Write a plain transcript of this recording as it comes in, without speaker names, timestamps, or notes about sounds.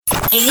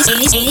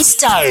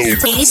A-Style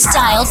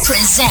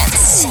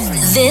presents.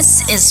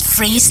 This is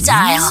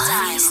Freestyle.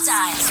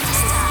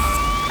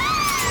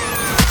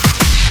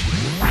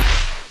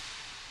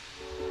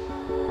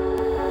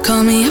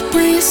 Call me up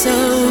when you're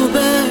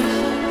sober,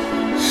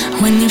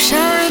 when you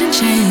showered and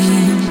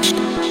changed.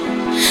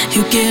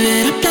 You give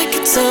it up like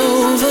it's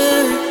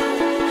over,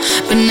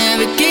 but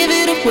never give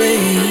it away.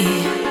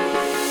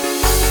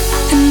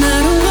 And I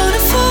don't wanna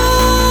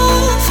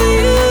fall for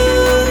you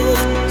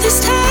this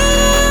time.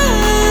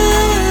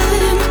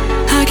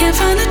 I can't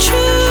find the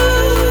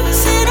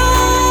truth in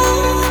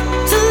all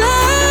the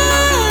lies.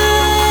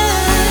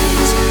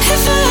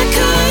 If I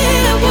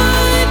could, I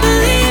would,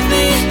 believe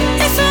me.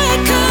 If I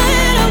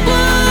could, I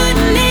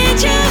wouldn't need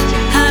you.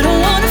 I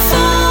don't wanna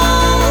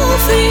fall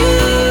for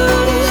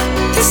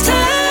you this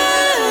time.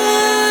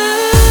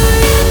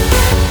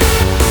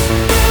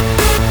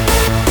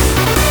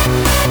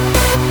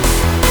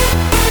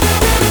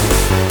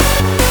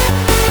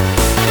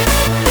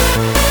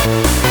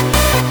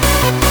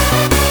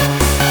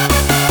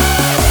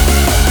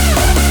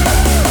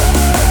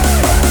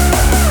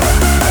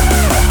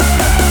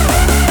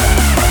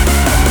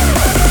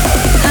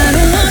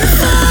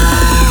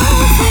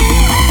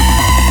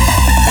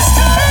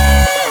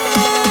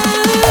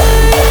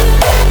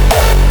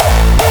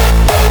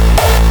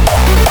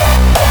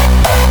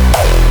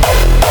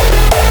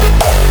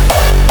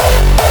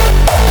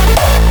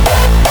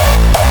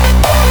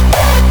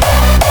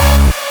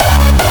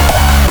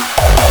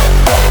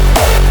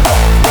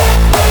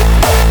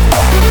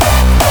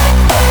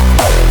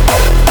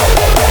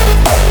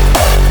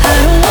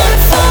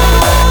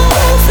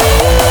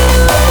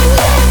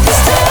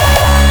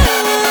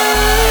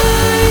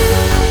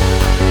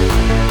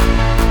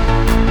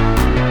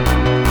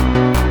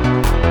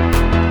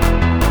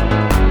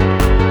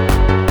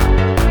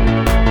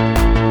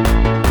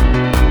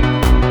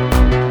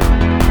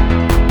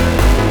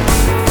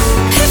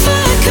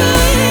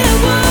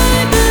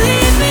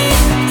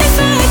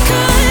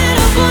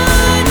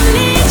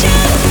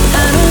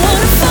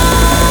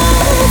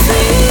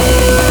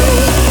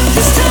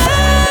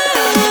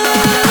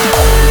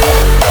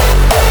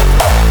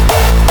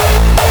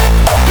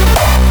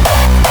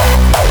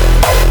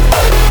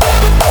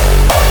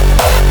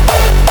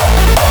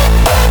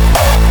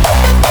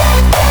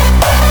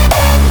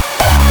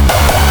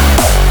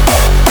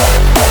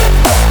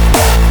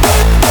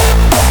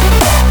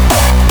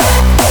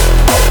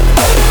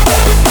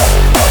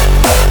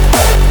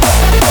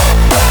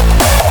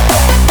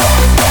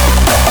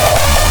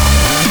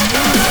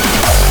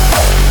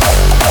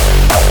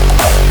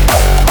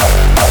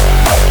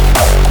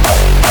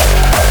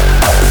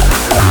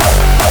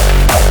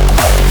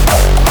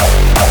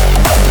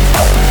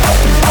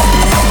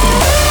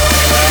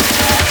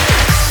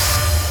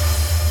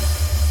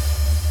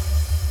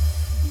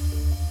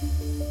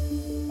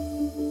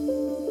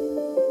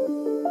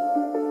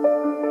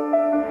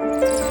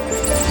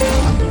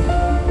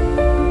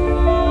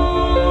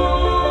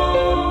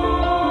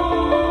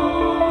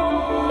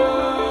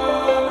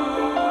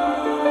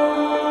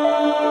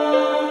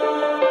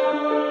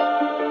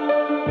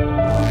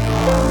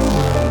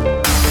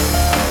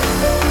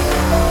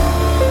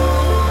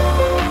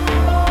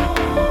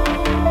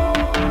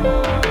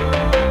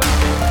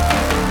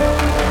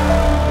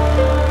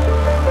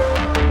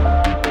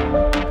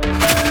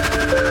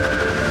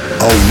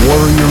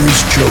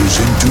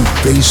 Chosen to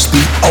face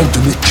the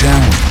ultimate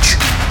challenge.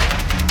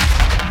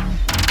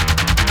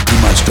 You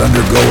must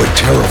undergo a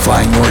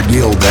terrifying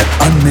ordeal that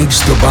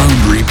unmakes the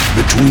boundary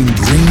between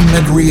dream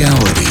and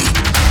reality,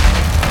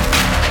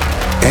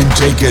 and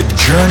take a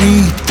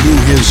journey through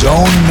his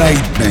own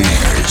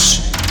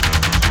nightmares.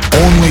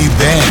 Only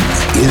then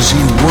is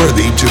he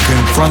worthy to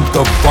confront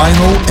the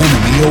final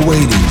enemy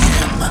awaiting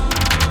him.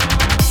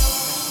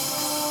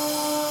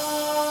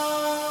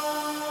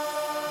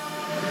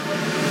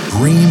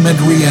 Dream and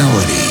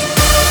reality.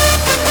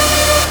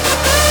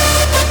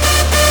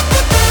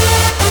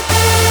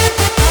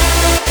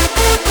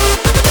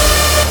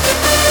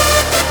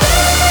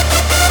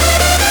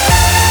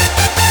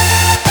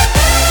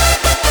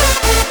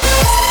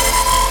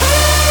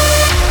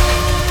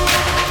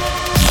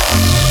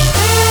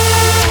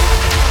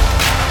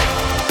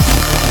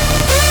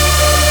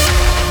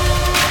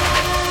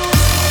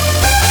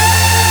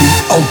 The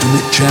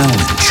ultimate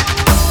challenge.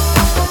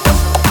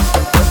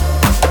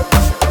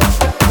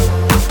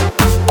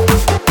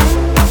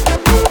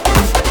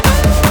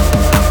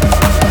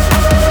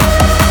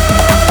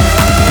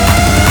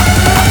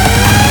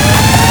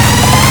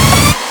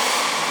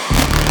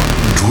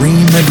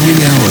 Dream and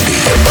reality.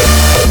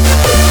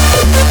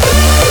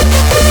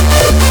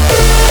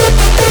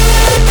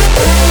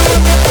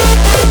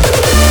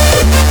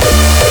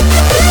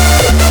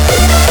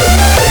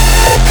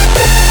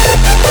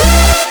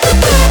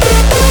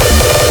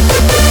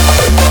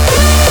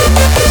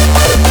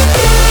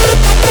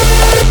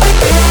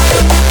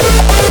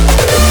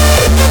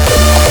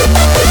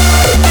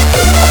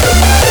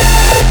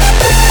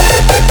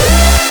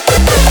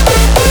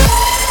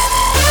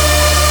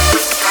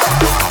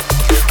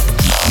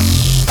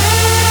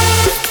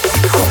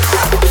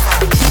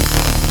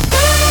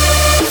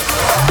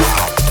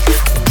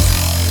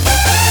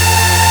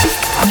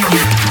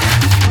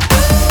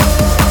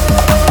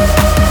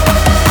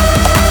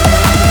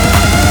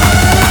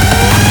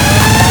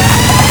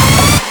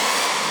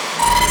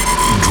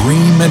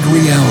 dream and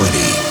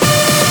reality.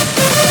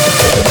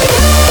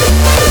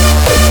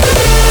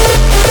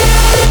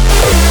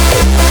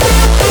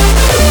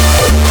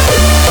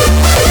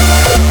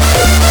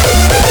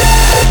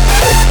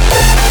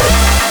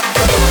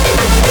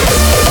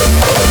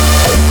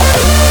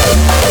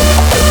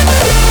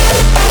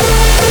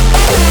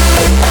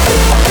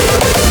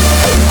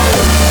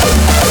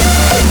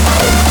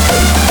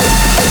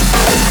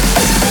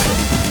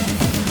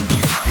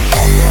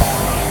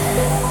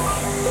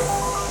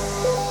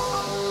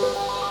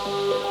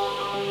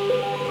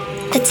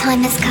 The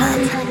time has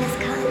come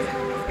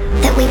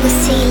that we will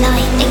see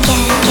light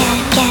again, again,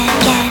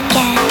 again,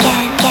 again,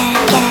 again,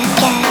 again,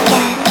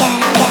 again,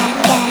 again, again,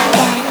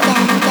 again,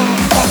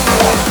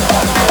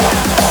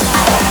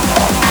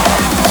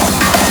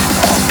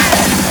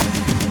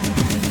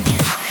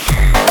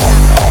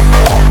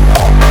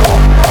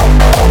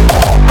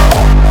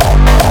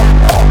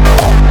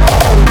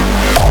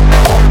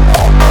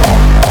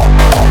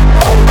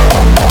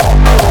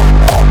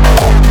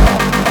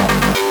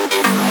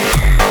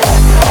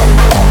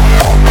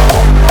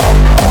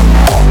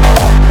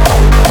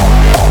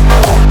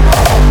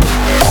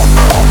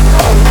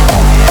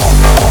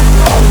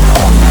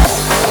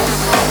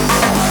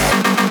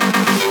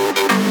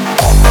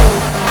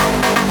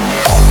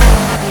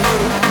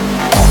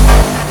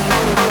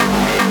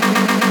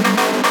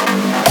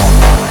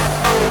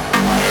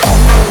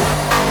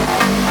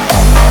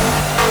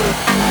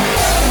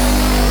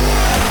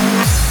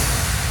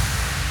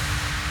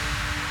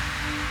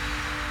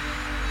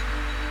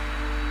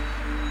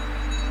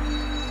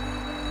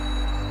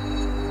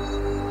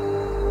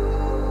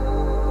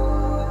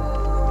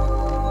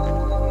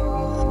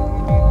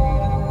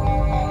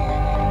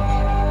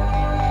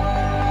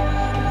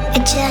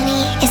 A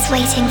journey is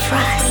waiting for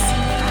us.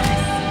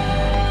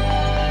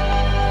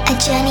 A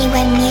journey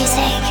where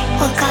music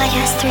will guide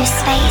us through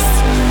space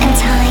and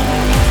time.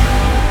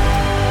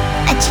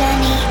 A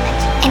journey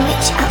in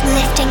which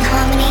uplifting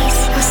harmonies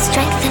will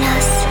strengthen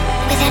us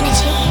with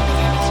energy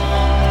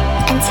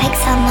and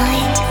takes our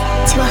mind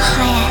to a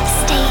higher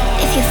state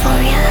of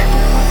euphoria.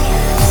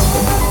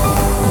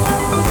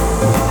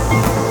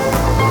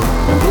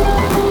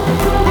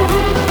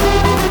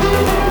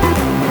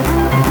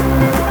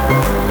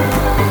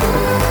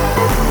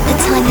 The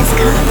time has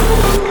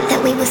come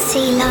that we will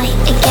see light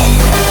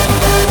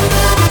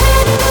again.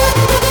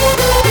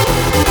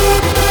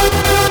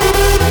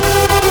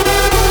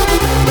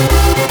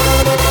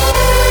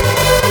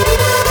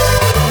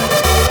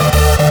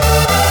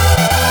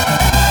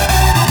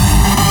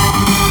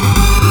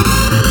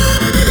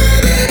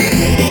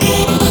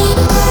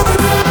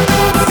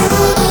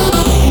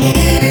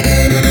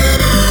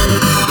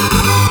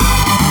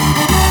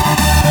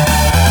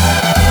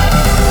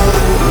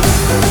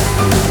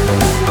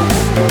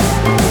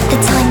 The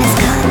time has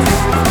come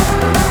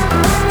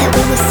that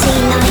we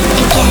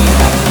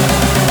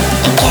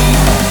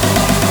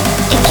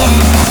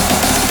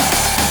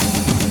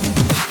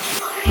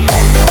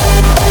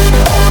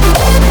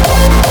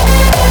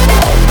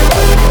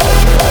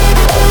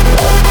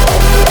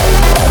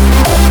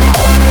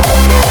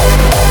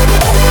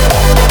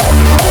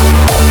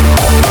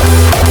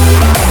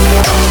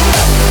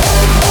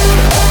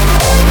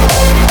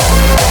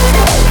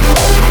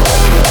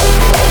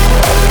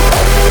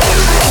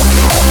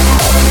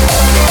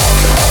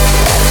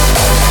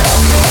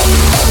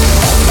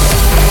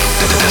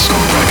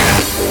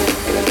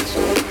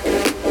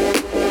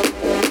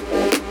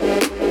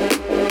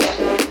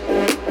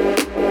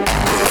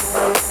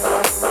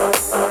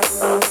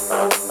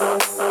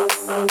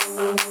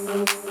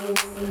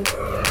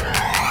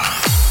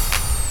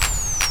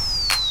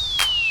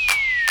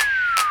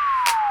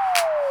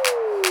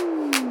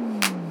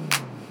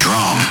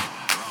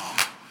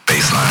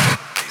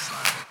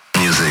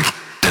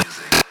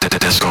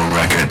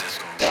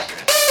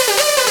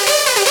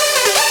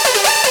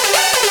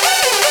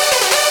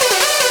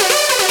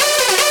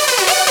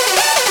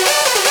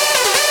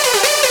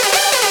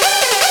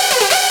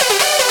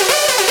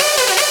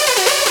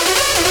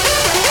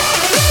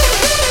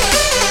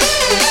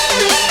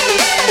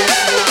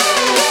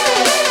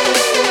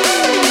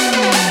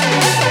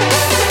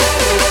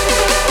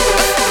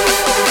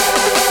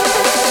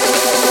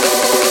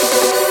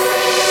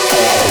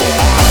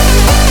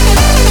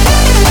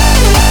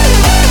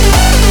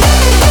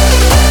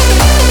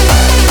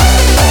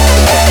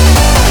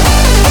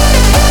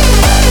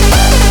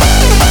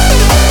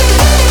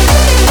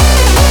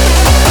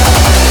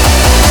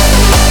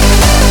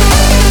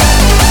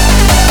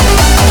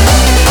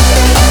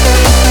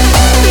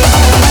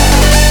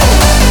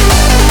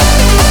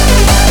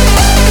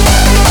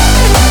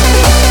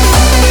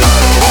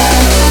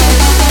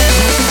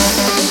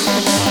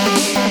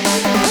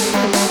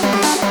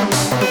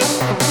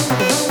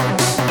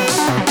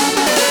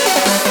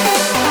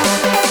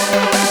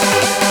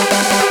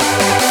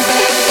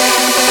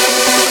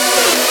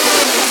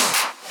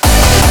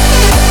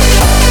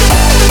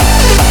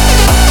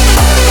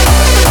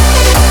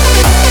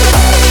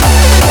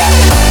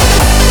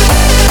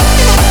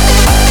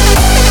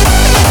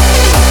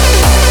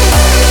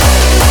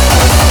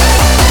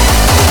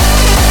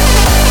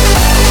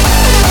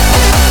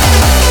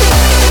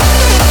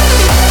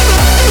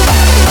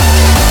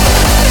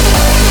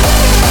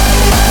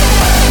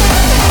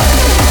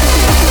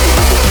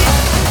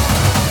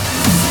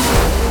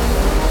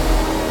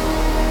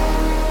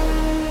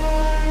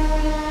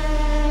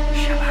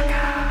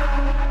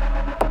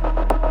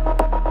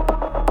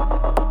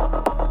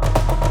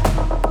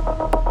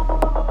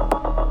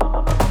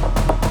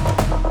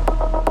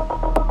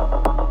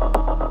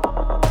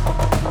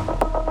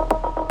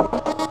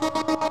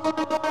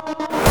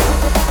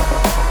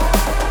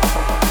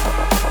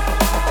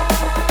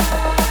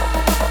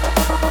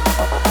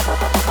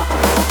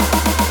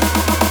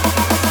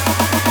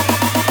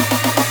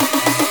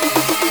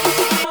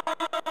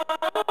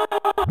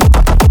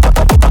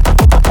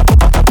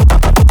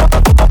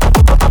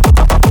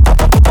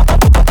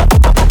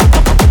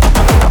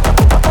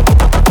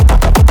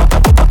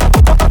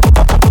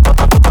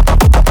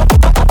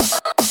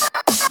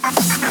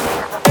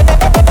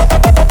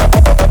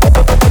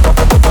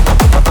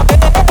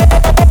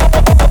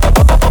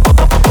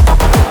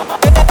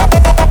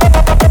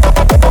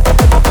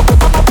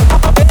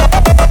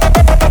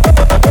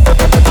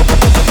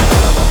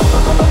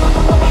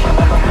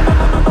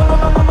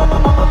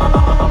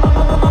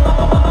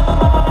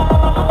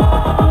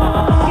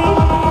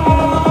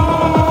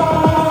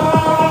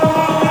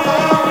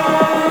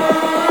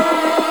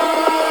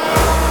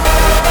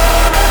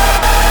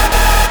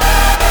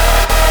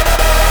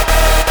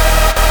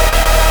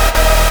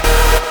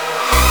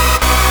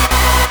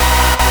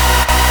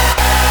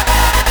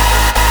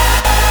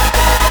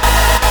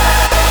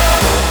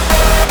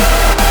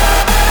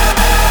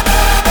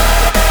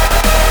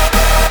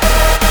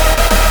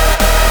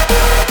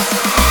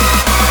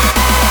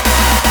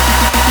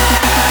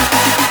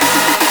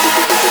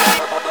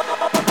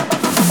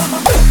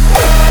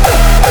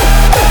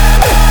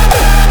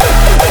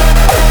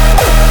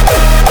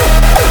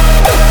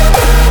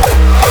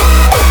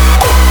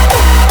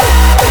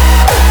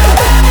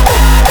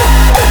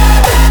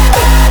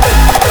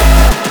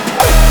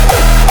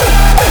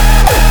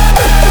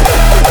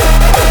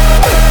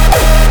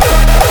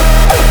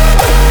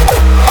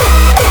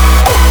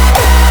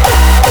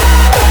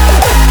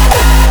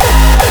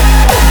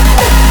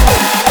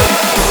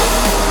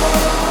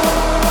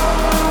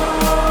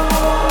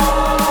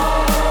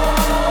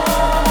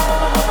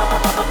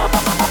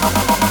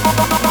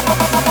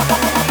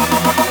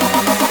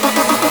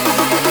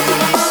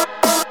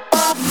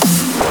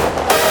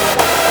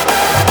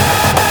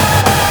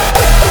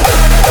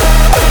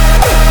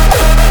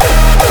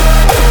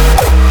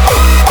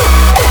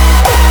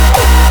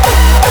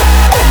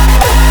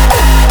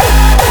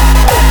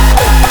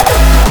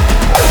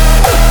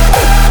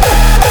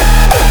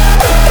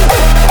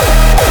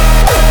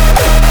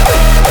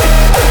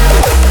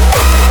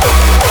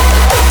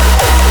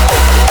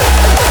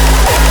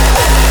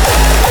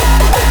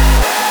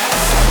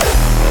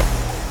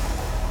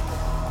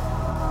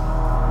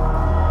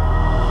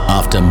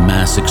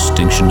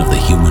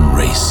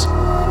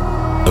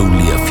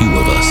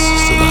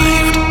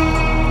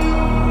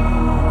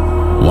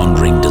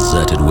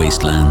deserted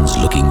wastelands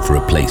looking for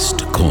a place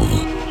to call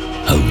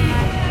home.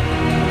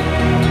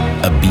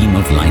 A beam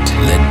of light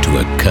led to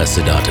a cursed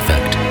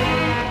artifact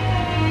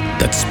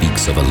that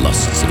speaks of a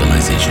lost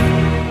civilization.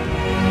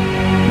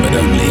 But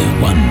only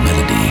one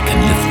melody can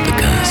lift the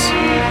curse.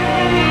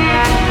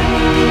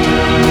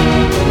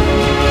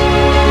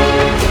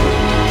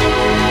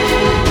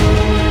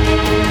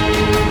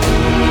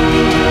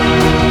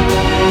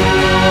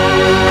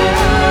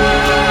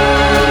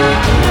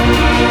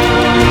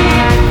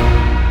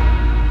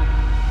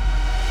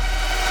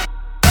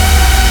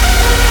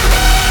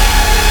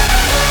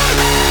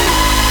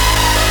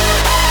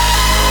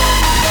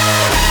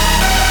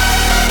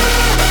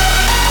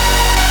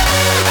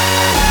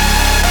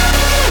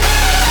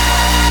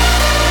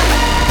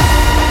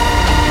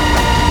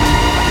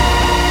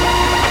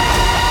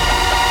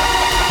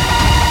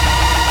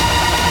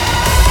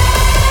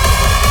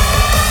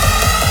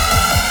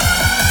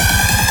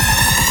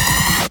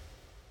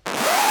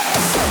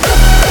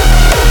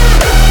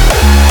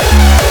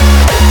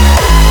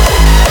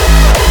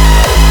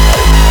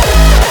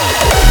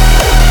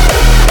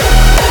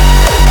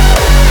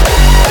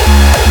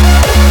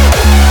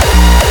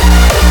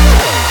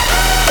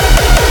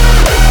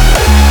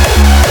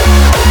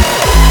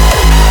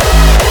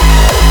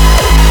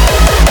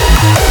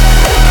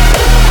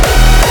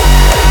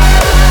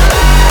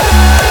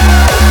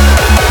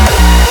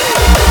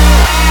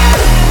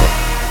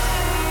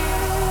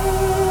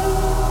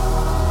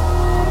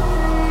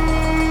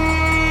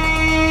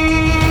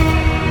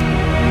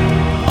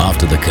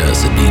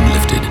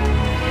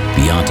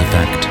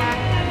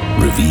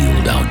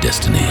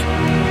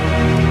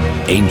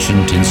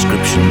 Ancient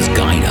inscriptions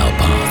guide our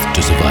path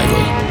to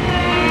survival.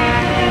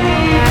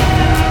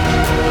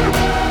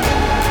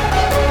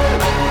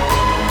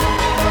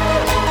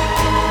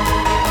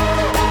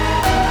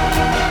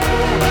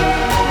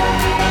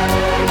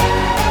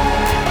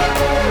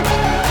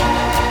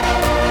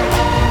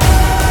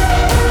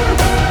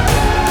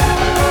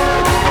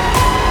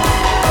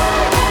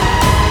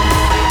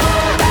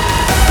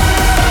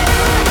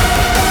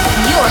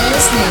 You're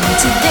listening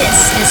to This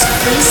is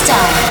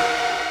Freestyle.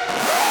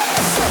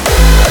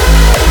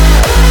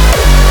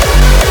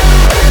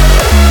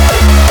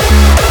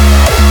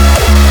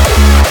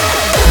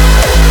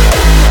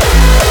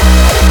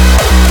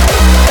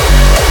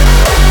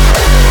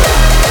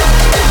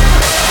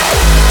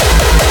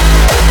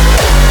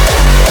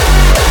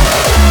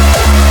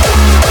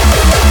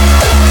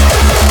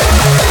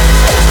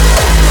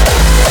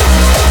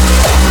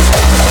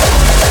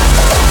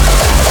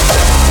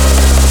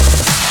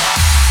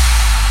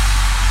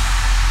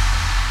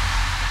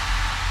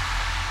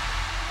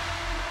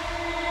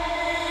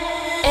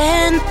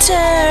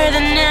 Enter the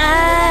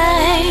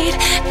night,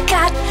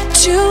 got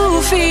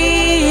to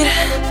feed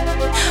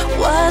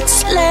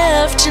what's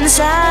left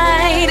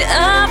inside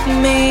of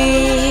me.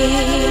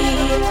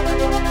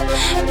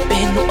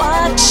 Been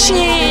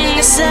watching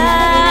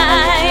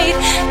aside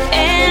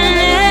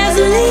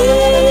endlessly,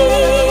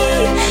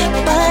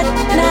 but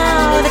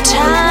now the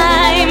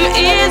time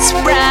is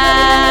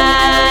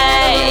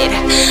right,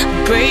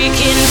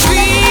 breaking free.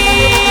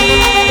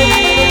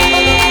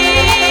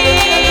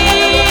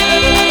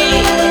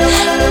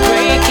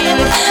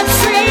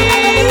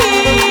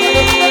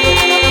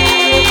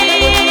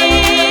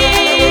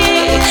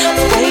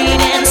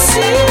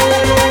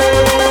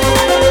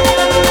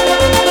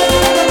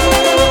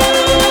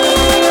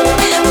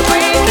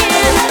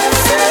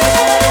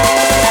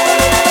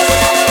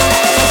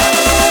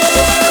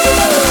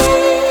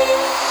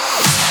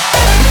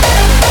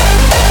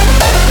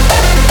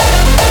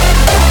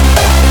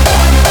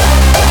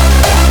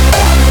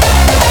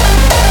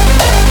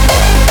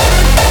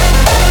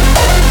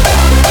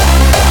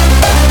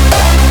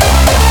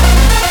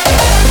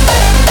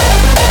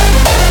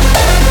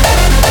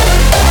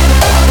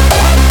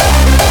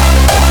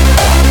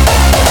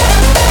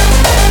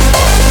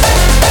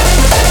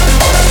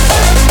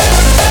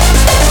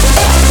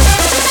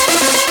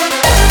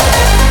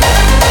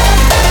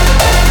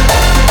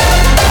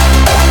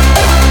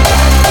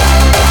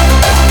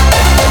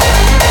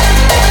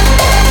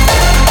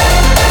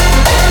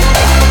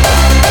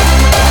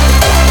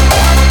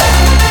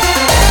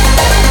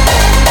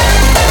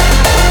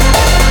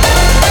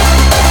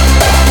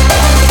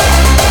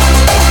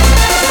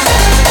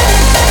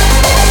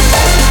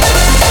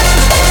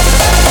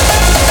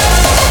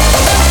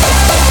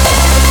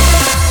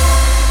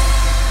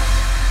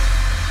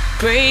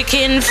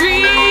 Breaking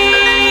free,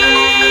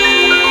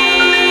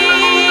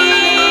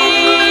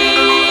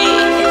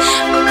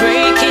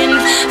 breaking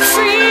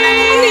free.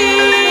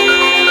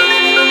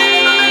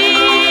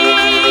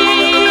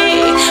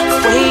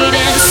 Wait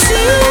and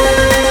see.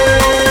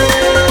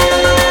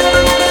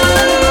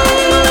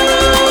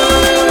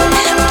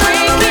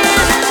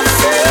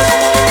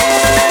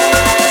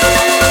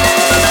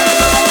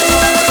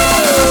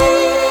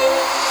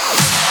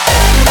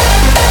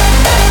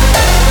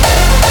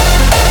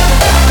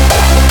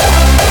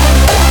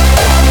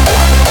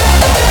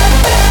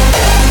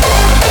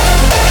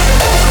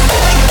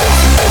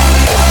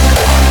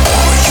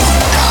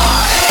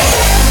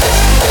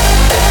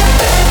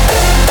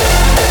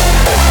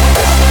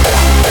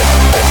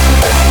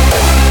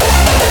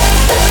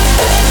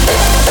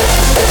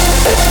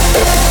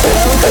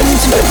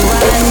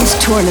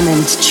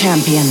 Tournament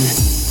champion.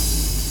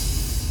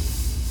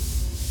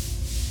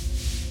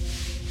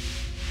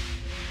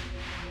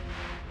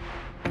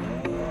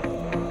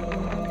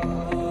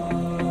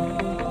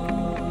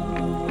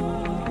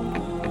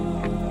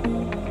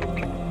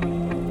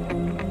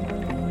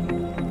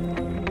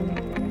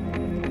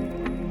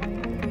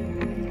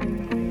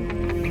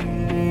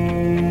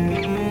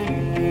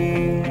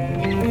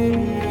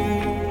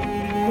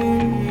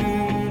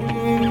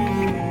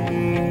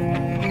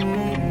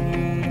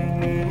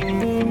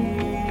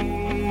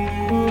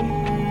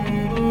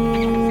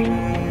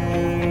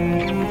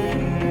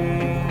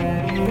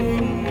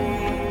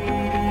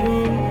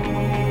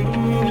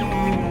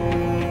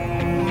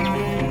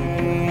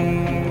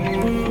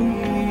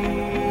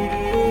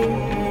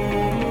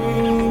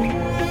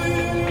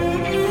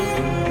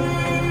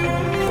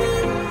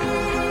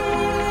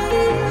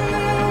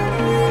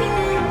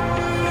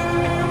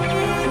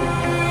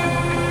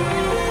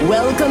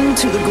 Welcome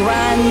to the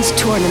Grand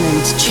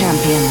Tournament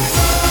champion.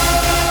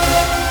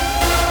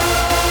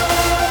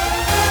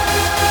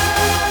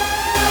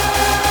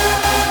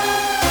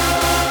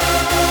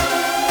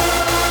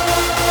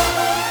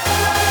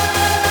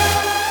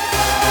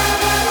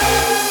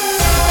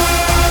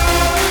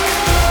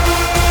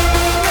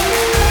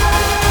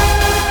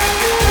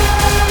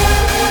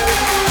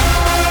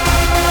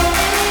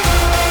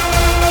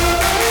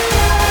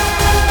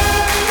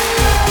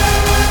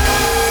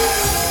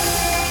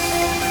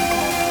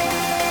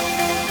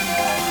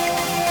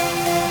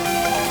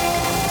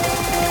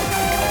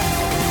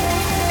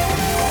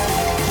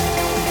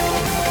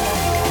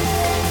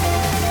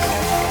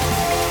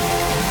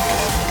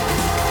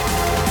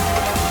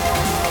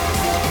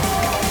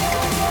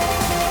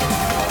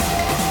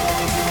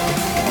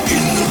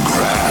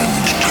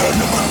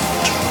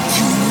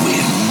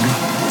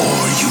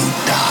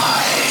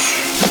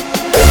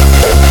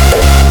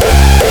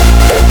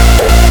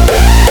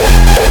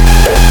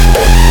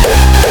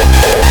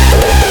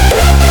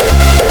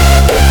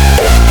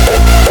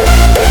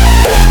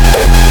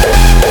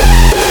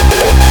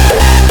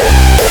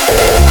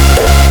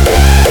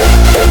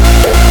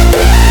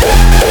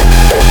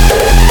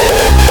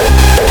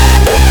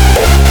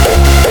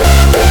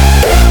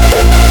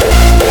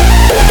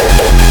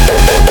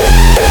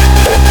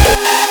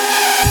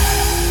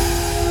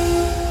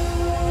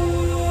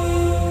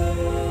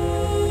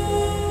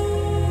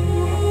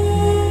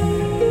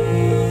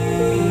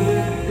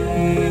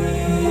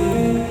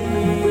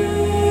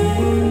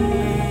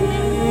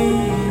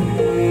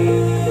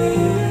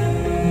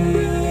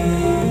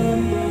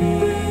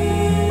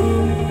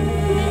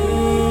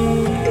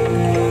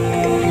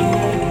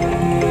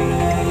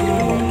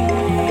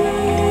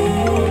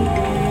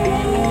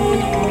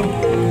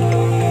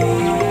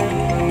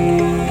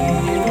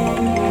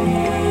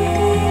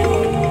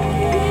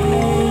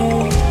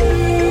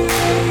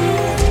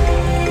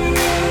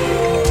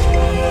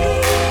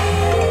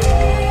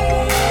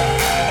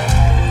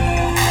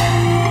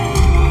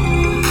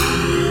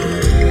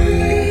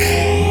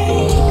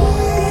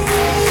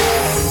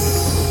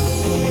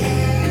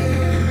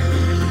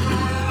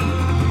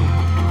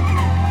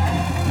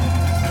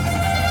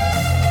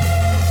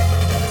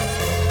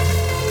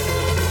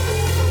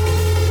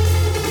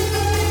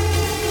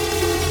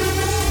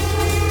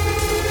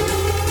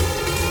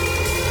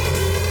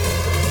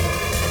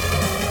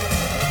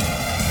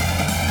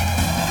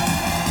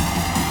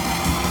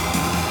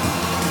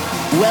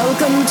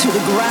 Welcome to the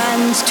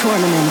Grand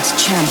Tournament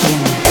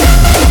champion.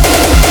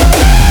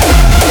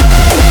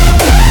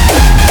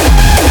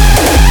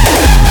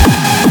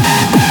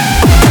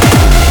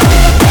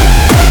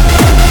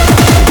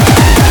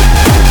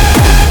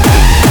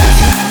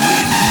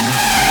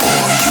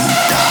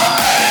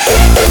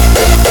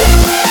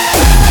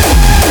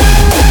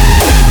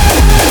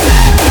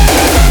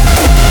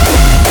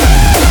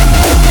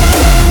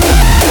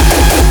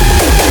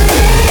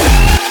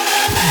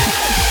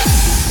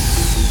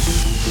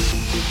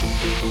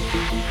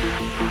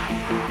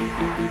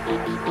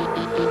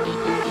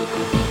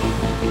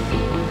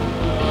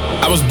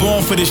 I was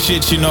born for this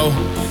shit, you know.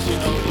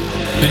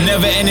 The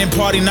never-ending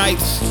party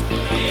nights,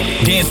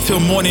 dance till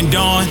morning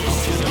dawn,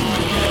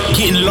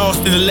 getting lost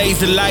in the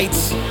laser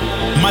lights.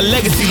 My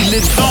legacy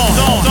lives on.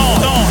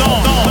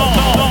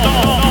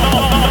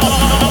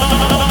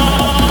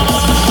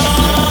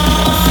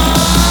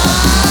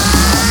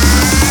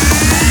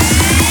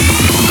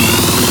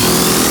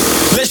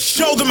 Let's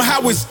show them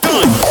how it's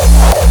done.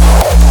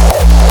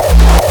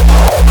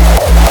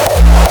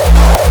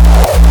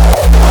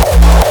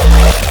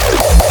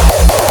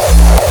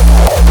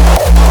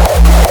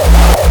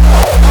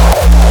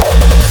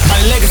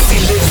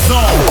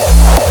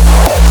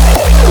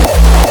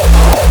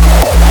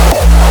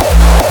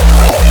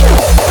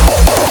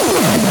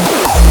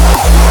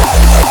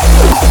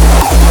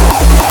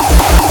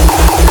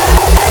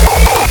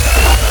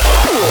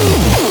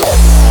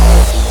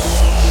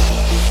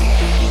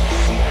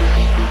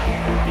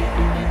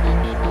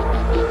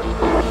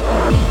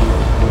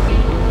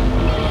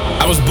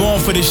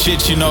 For this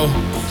shit, you know.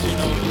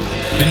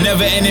 The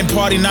never-ending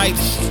party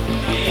nights,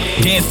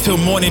 dance till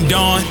morning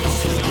dawn,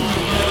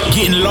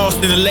 Getting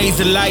lost in the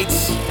laser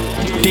lights.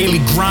 Daily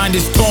grind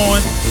is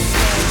torn.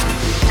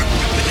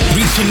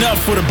 Reaching up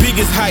for the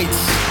biggest heights.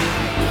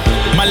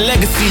 My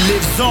legacy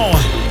lives on.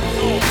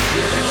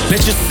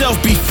 Let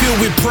yourself be filled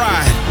with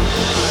pride.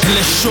 And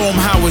let's show them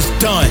how it's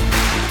done.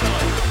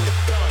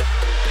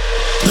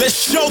 Let's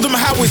show them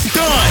how it's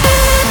done.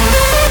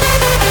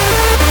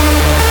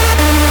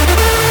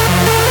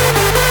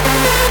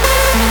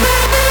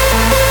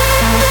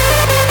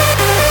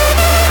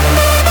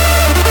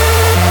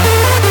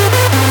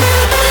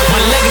 My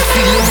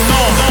legacy lives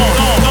on.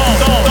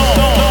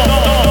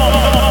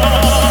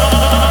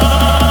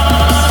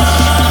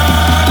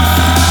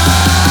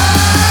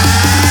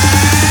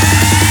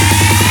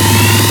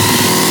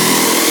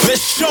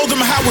 Let's show them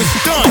how it's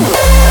done.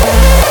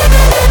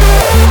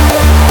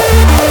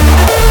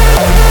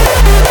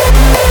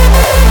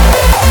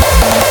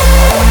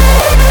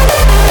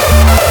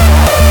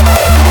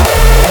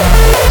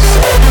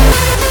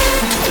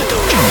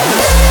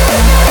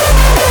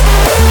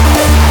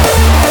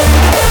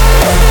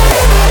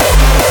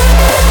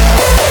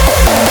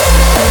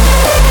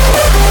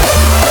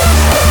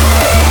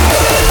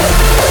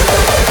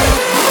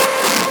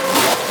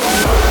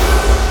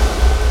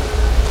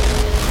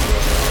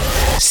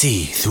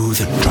 See through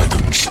the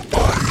dragon's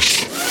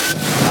eyes.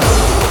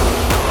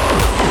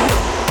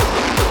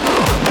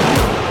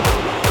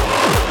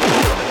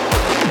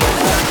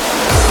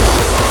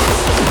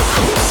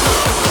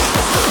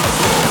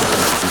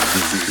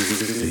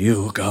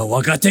 Youが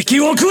我が敵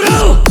を食ら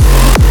う!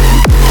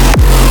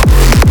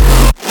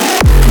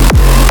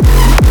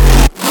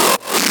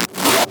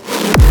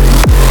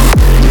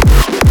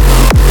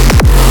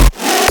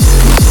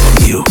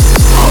 You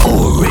are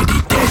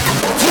already dead.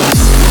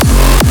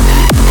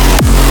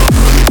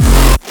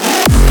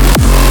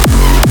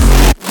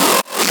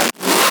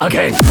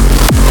 Again.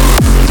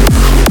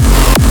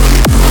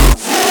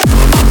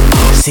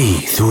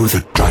 See through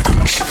the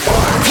dragon's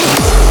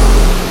eyes.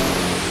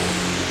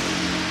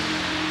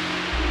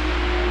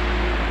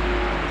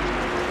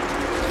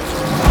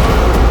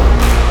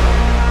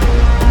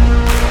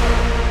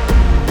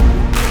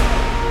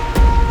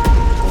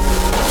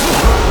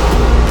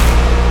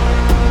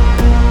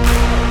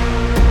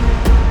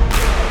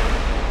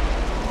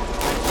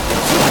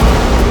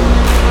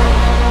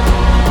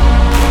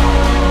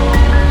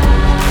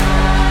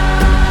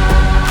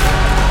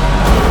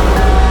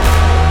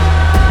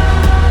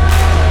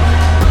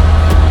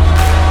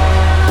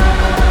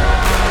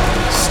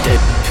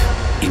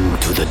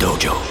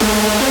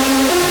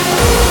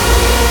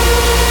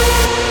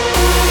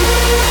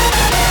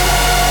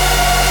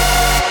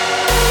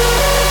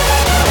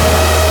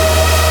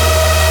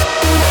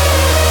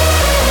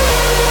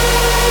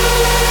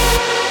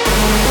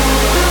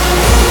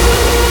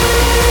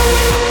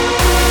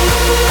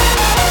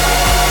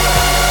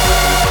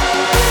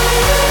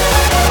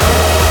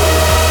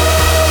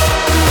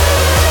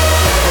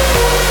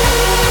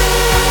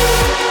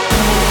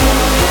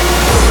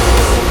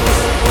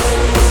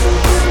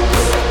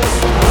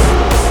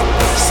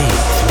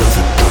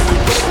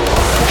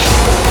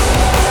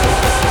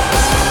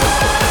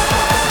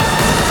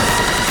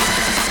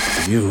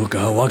 You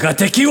が我が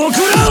敵を食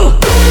らう!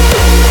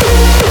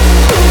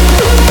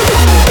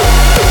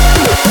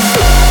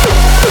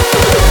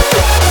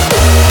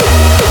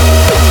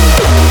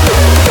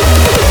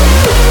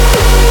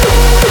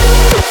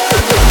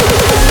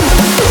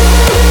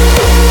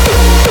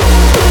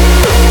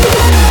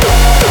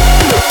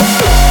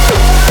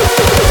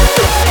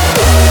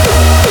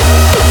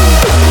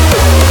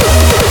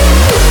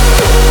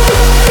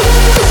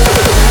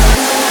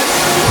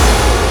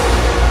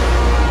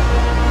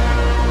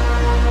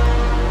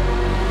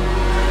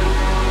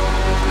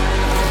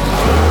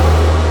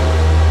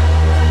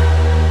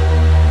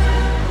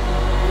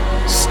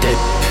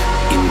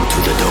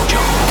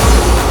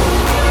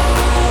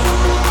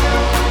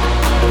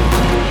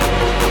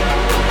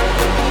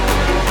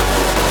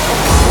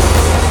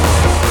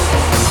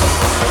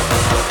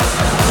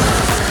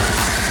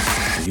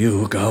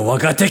 Youが我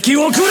が敵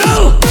を食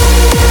らう!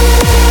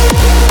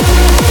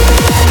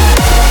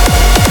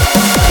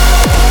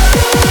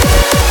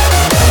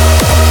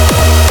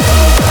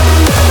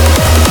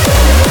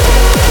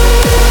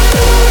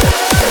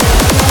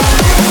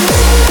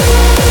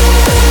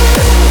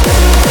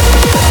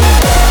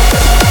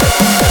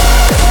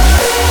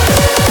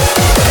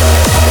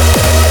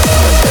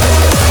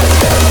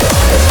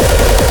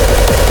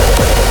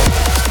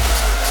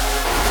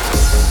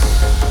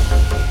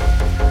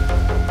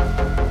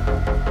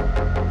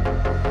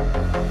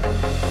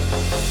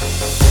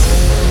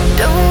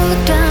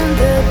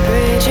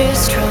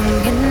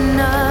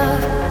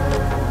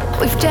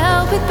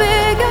 With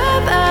bigger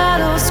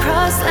battles,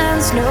 cross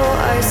lands, know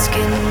our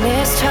skin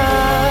is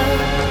tough.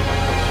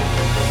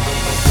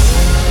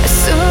 As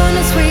soon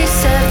as we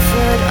set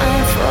foot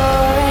on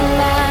foreign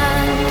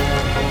land,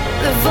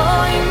 the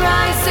volume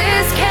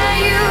rises.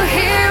 Can you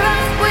hear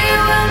us? We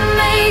will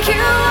make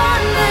you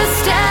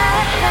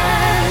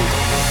understand.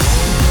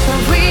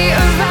 When we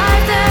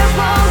arrive, there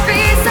won't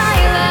be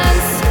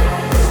silence.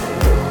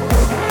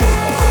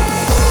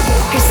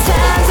 Your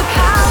sands of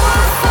power.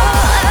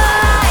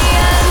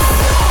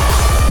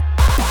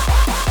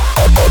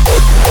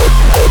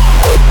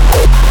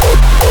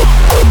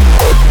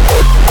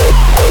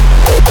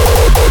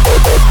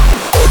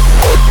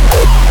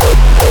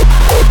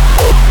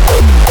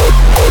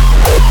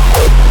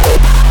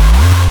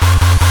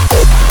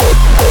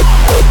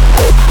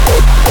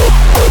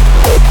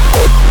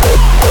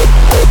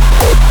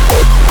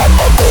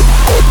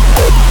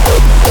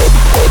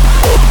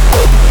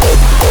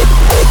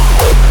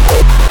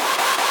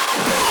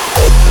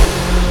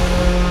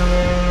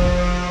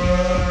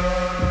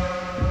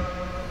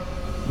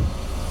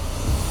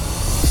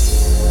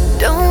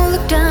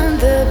 down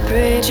the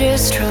bridge is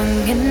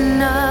strong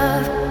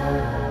enough.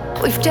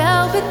 We've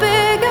dealt with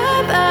bigger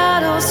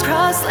battles,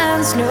 crossed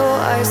lands, know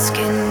our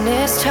skin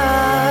is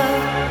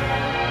tough.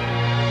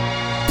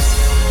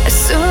 As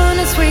soon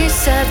as we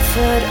set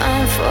foot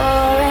on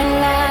foreign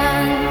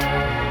land,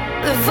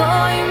 the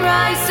volume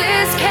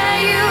rises, can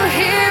you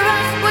hear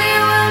us? We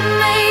will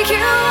make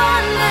you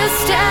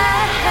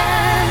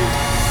understand.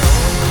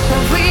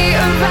 When we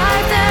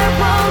arrive there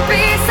won't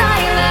be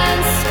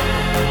silence.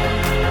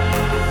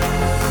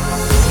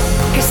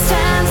 Here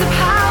stands a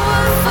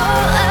powerful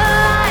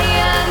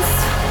alliance.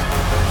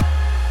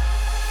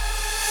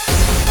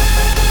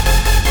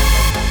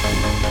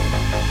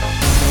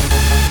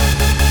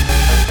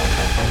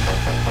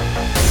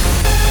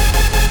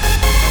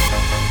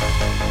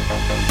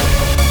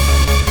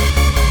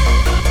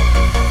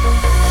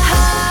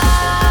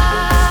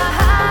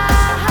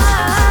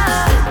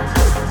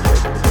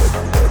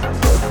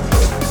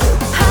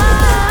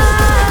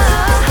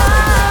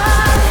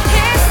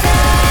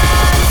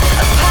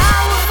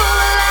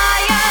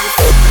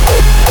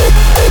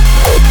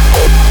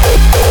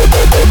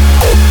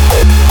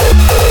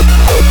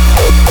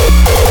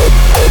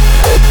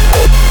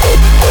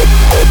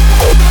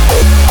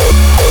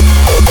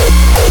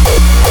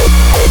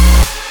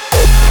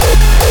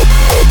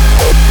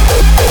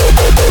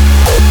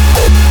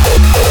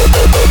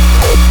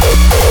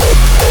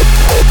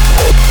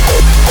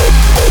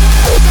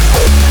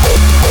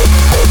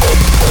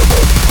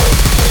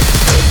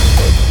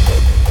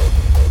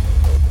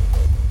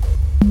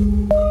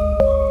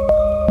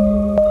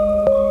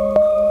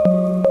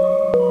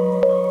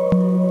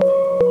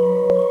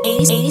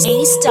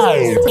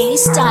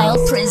 A-Style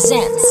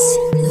presents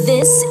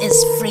This is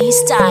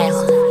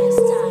Freestyle.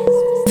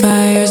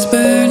 Fires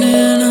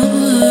burning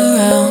all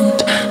around,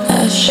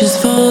 ashes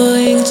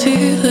falling to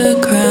the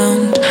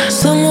ground.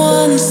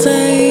 Someone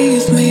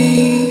save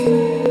me,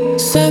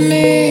 set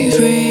me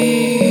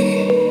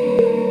free.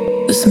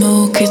 The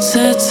smoke, it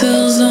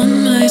settles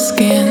on my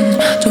skin.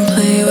 Don't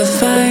play with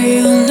fire,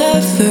 you'll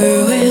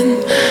never win.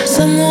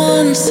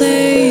 Someone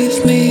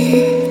save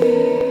me,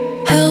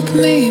 help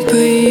me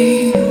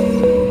breathe.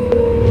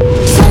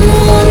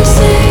 Someone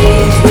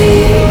save me,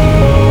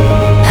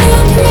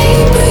 help me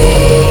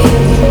breathe.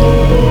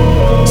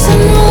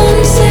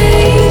 Someone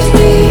save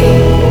me,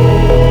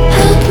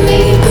 help me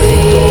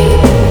breathe.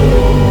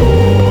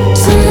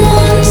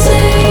 Someone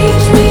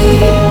save me,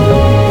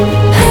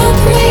 help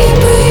me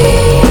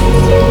breathe.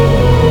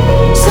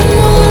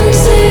 Someone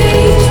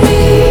save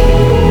me,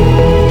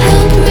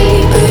 help me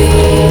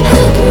breathe.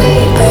 Help me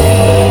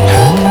breathe.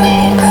 Help me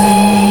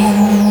breathe.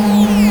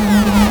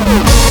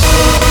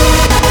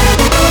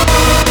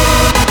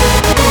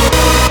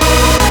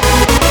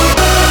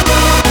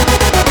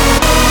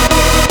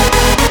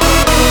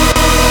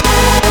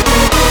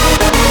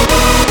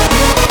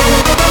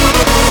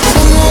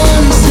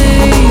 Someone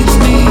save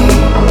me,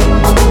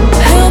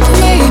 help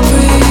me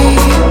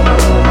breathe.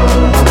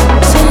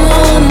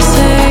 Someone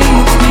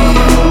save me,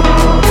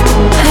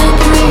 help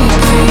me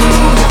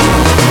breathe.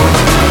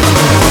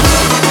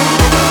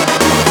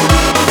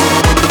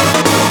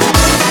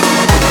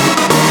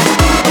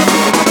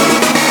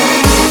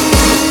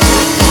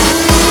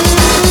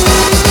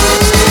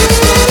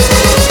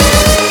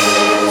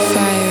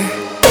 Fire.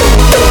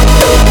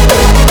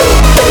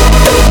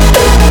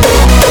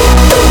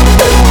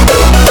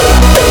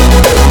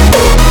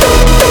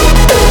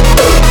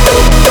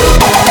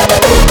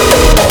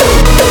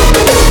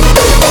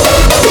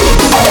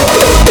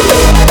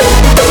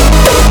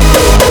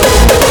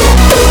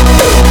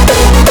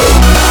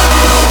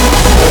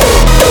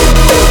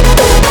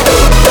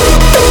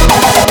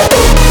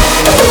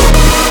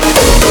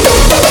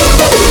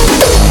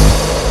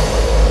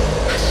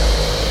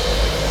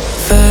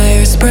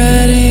 Fire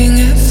spreading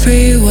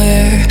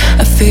everywhere.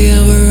 I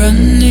feel we're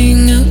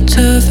running out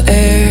of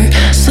air.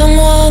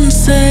 Someone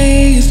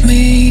save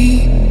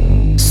me,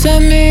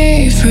 set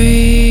me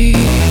free.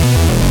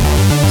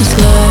 This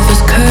love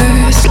was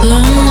cursed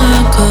long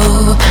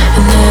ago. I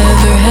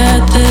never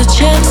had the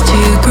chance to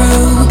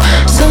grow.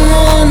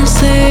 Someone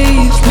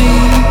save me,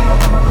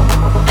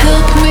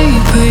 help me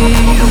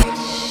breathe.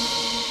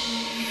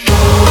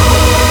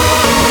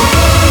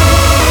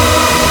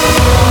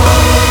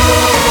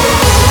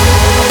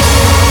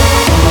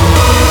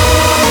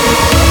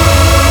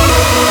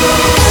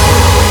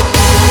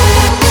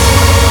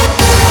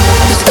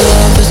 This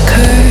love was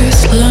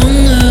cursed long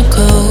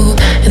ago.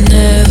 I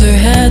never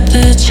had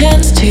the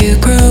chance to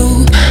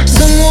grow.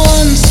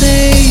 Someone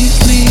save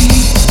me,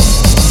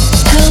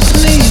 help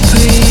me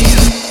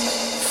breathe.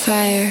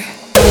 Fire.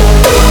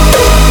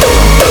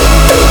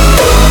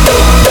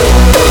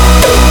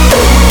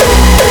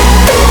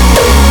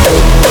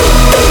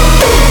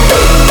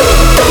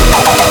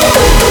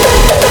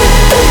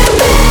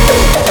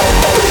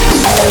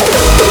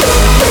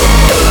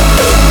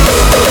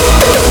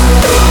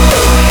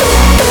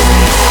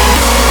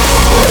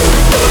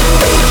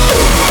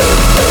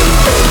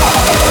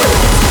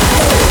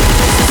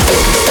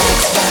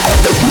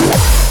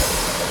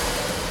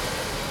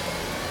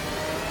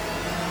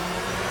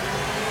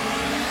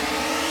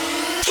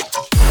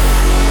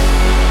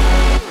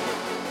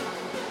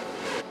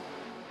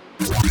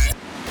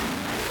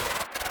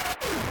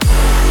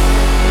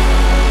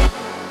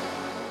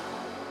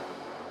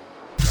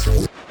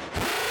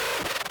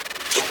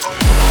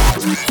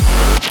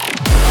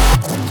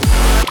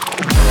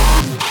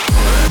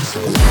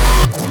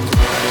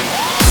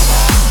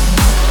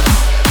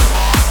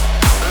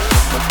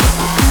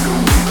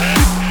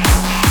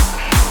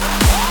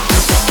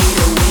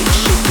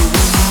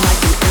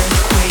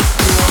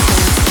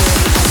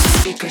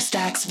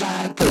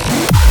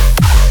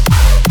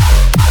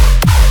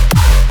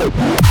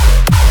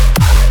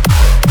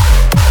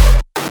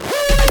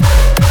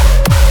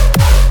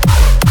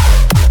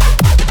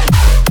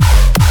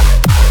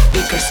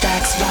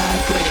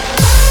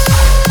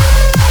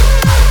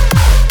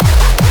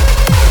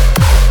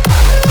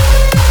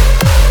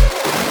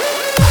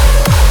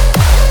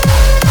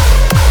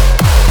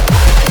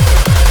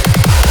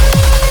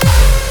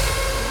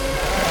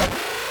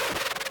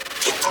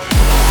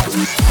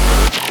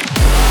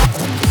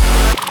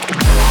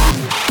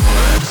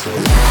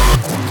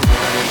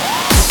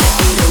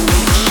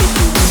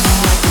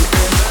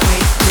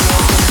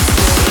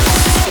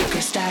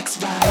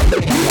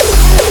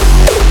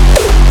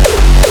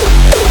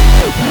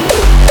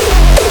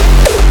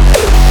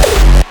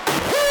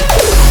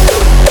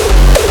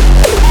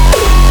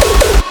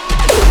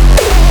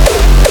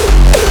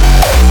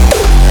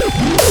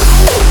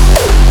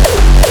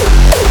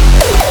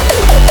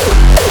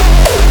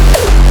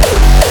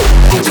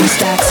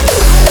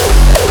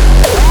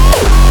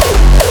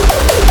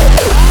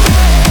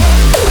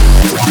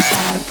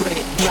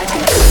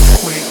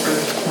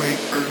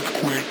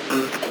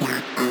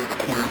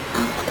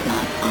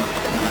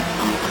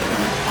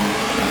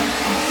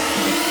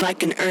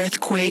 Like an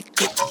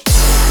earthquake.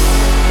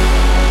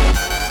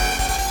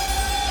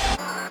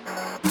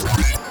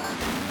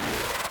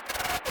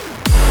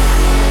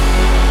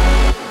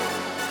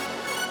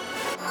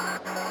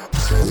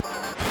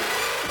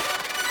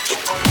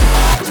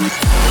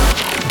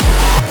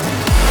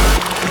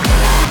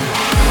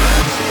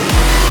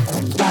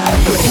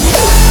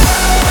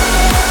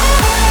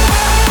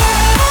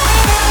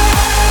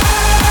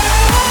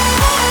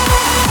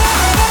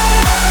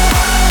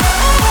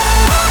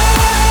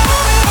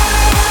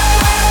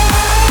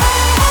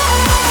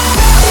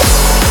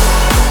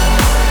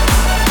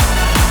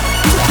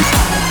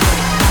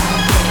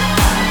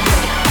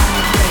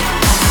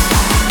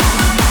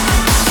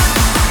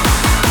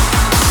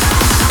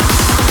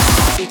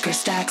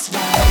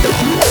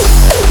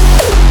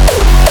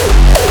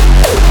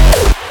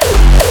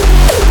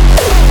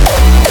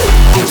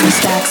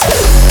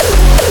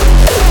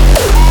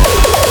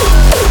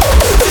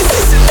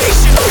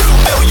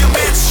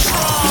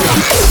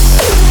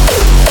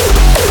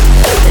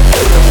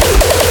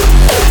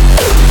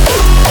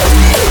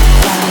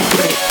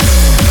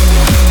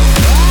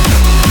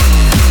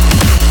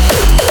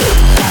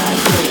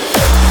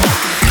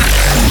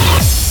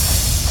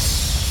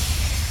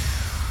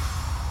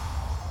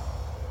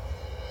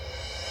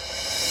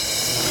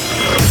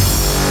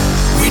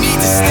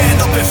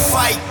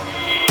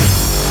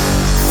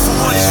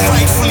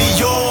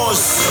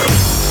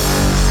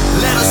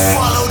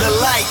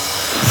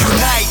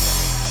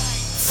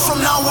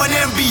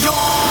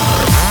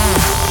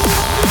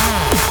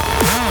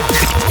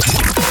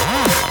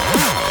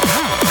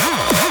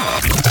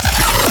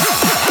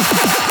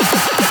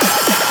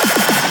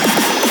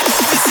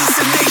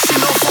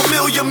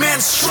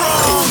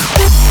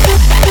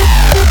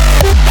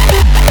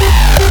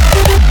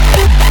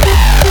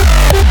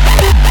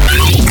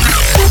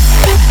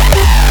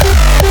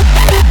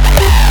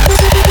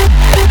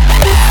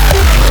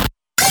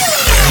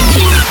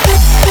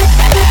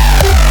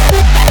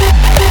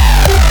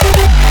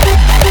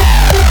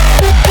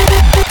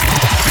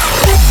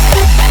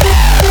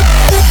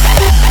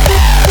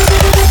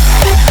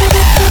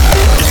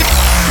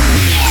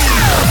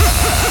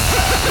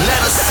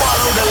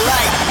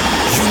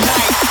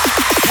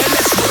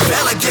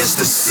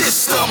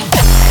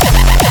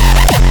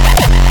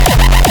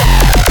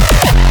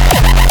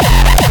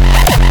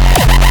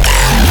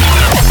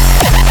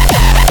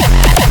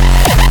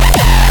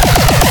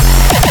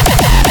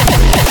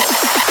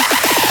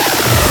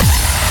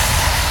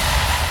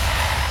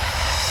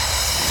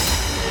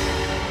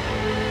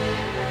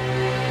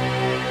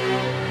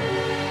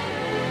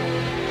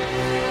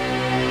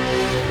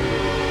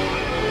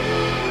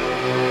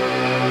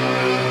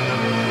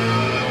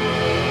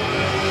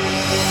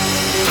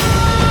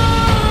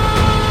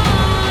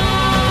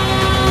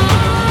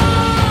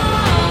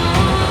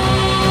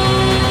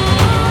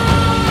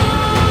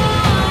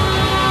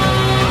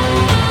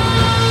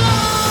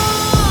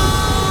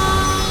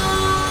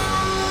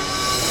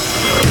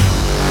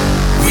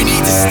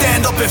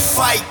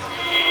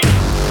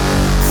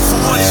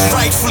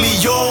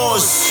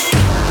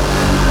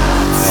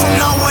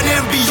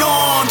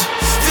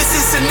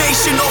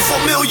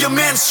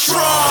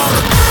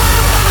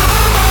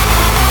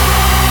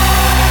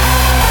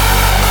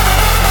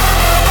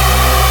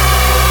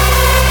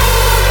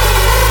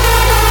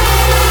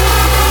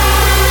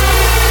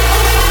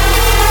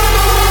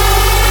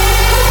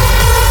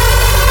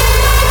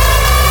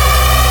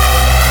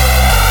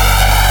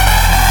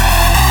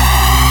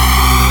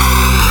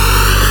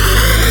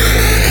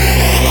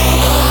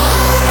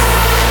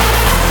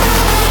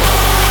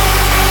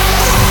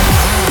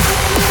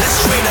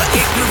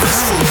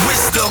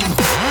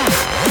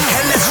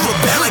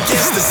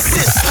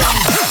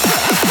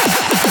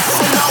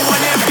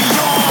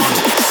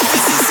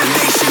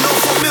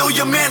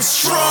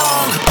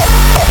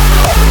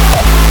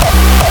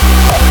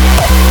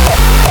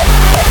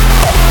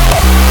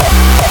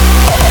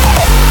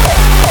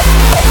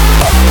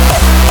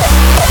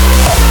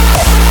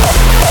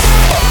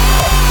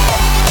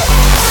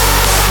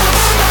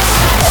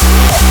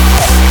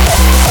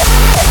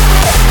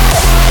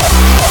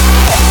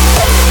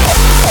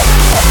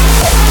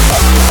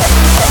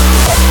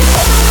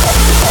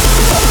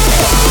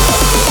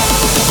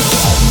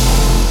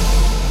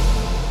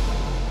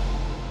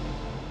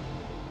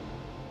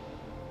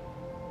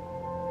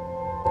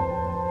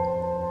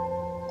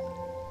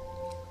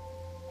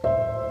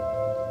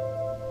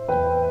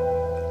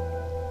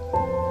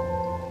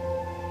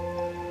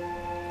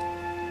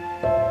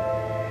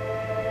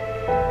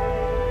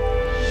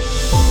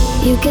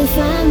 You can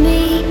find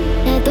me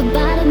at the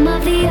bottom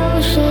of the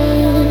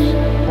ocean.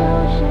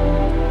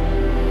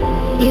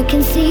 You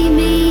can see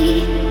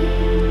me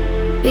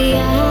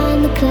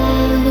beyond the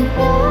clouds.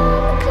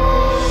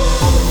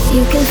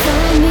 You can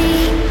find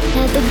me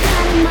at the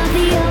bottom of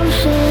the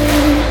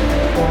ocean.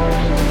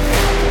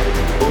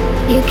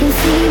 You can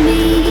see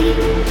me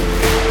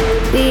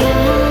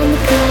beyond the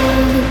clouds.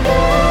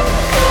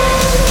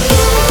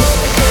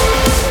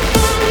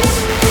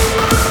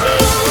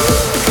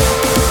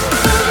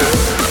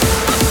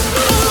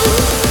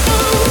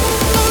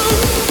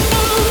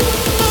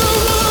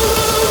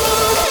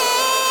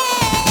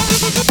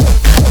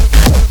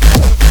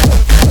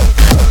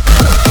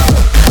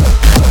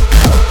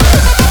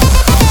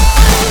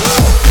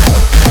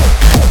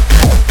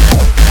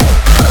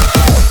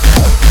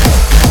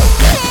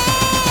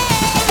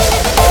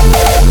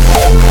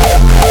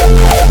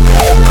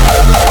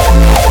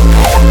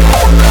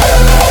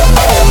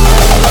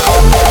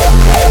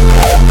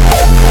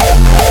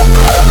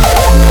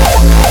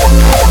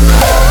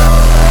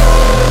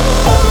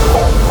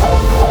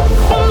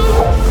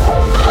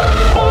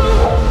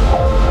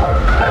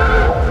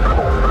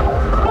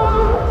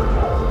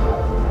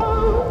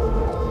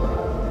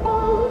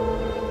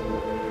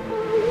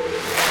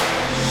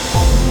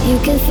 You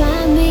can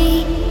find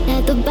me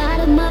at the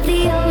bottom of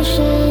the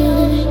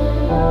ocean.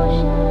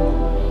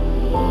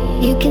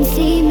 You can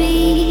see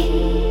me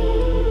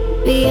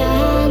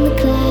beyond the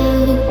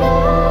clouds.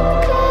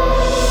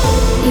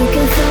 You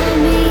can find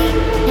me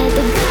at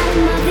the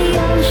bottom of the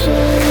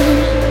ocean.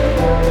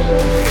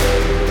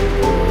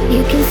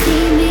 You can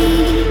see me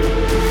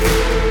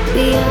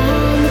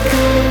beyond the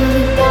clouds.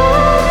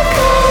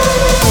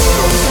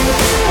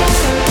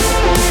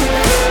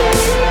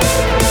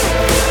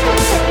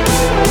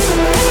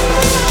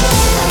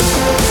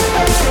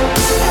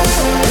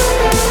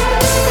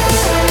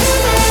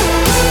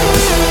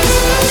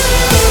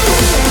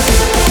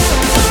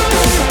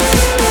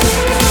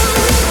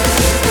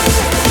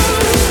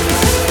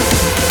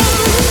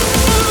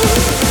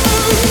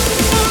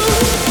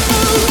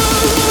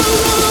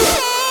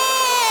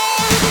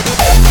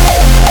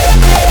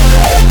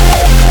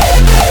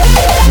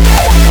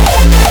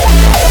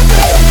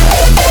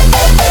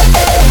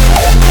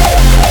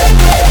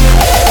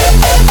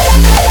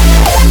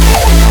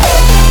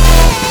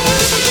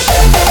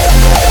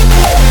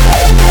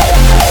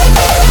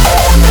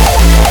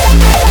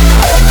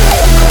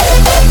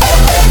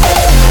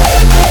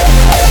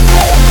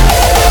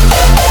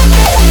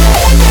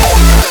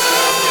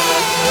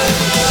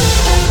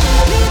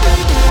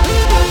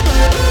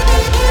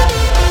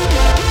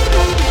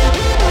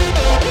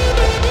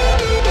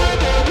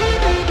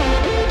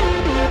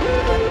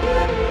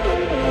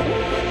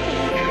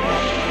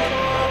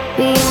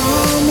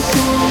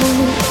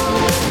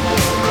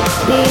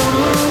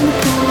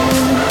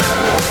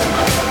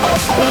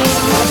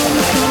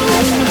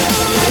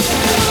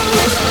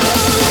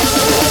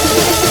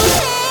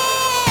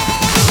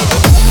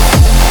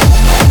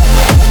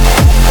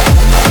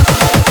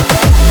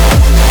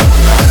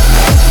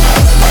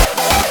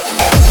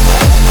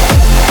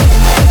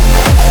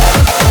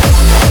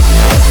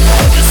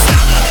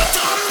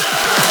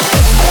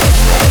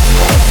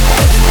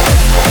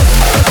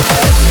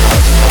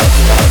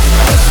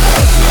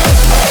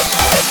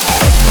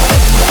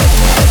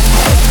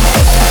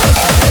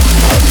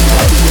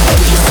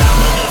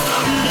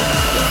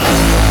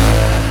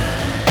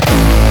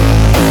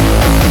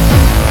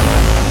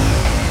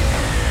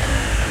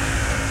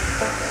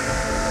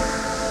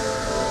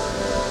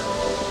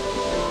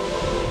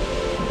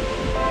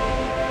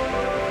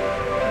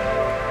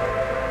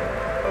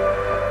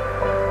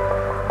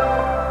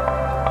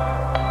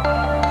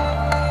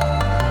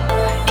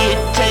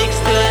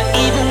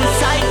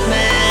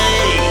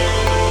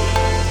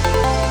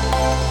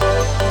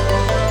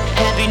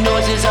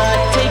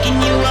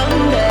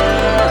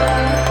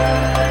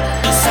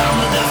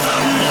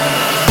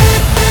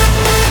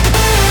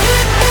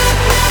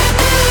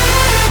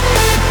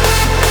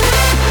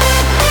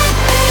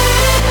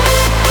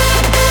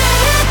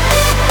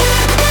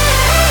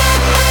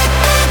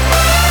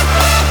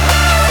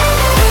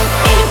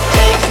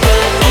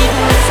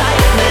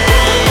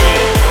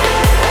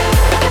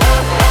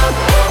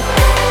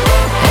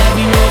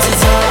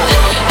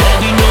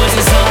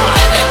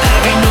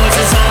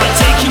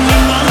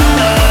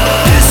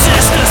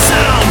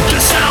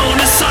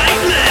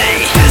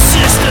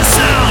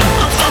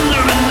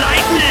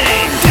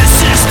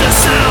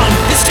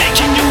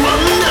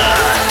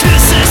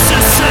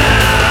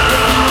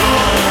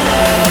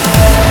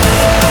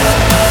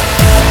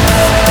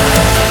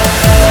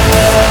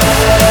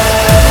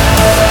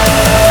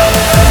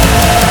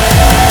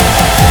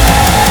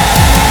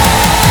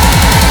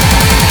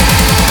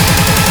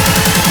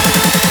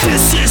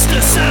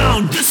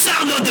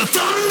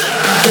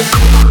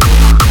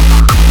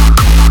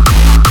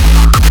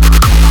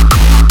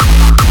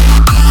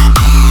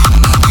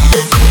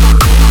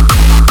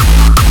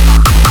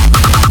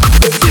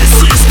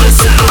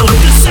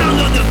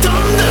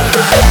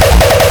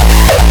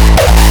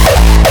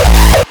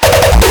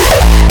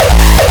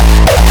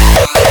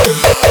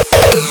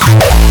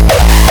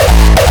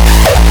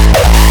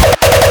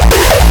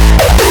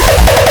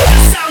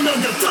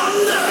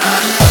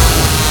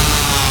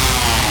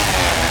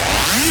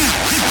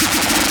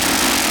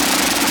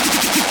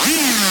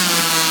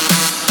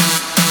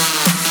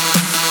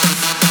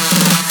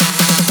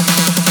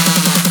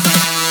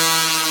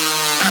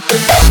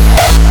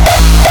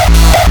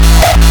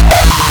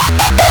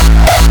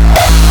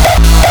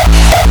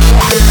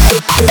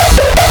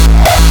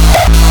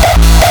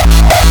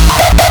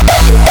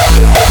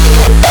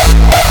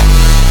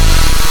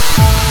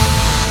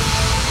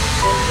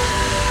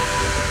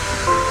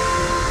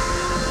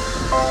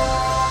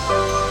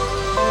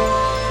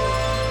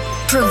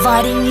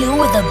 Providing you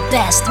with the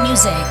best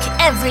music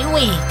every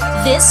week.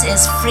 This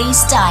is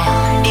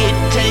Freestyle. It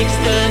takes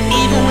the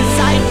evil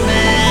inside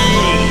me.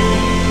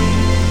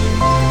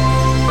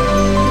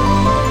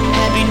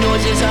 Happy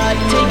noises are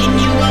taking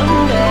you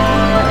under.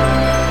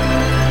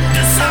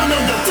 The sound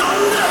of the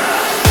thunder.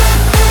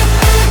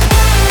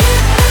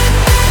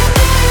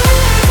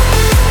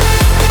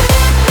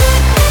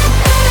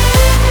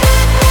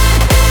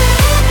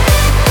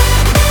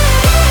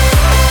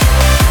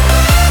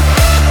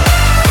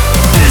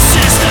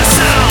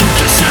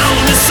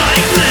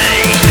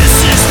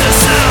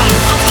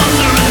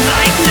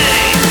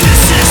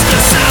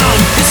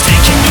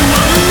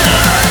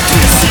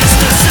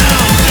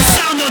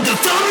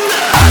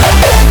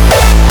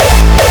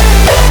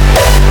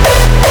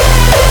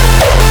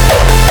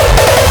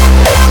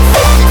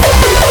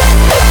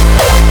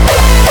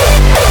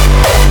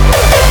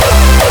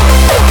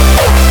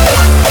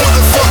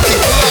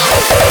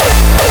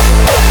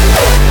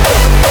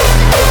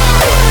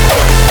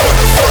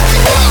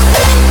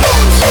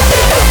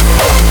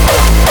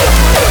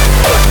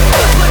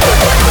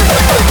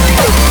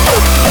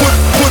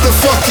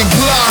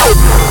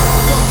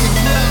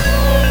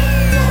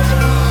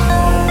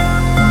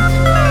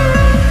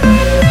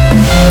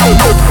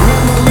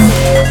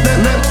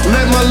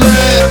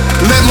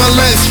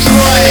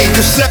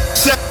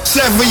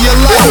 Sever your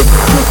life.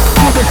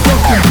 Put a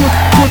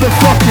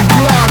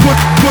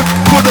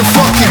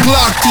fucking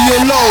Glock to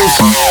your nose.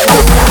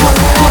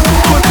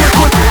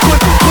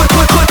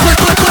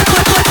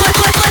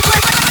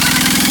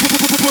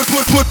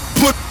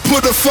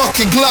 Put a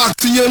fucking Glock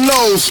to your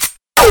nose.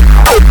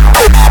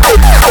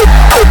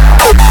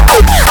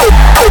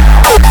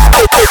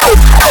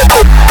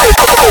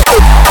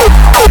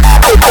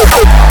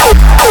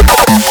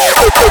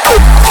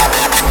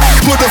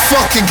 Put a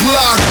fucking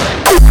Glock.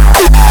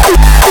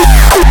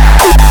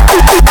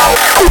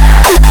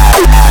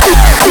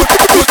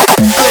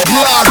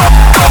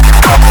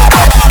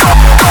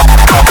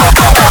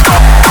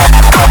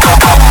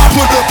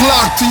 Put a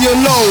Glock to your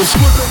nose.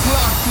 Put a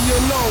Glock to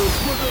your nose.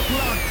 Put a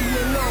Glock to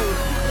your nose.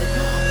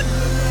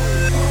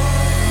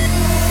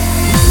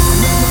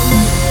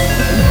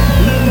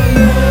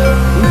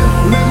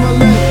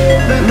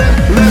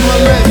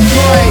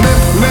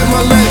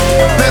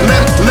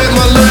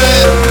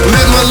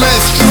 Let my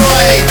legs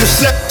strike to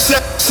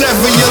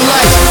sever your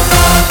life.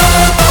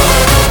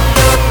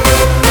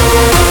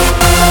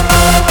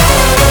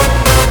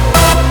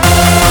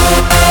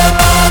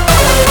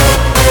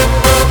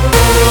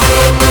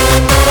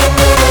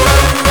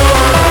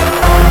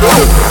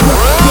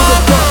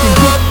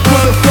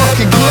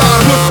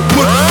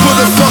 Put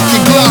a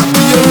fucking Glock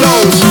to your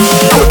nose.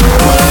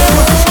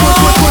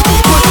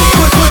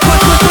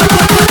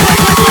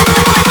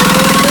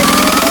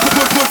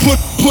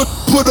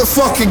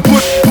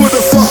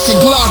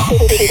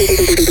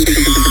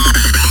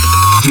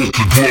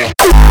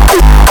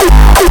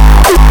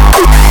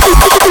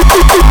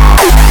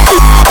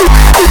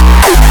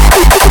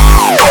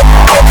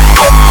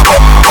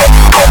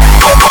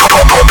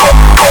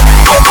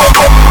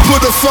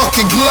 Put a fucking Glock. Put a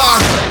fucking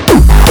Glock.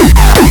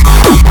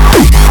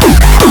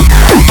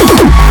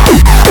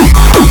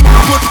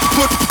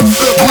 Put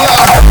the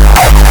Glock.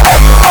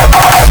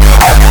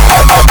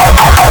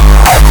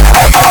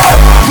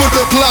 Put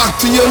the Glock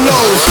to your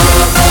nose.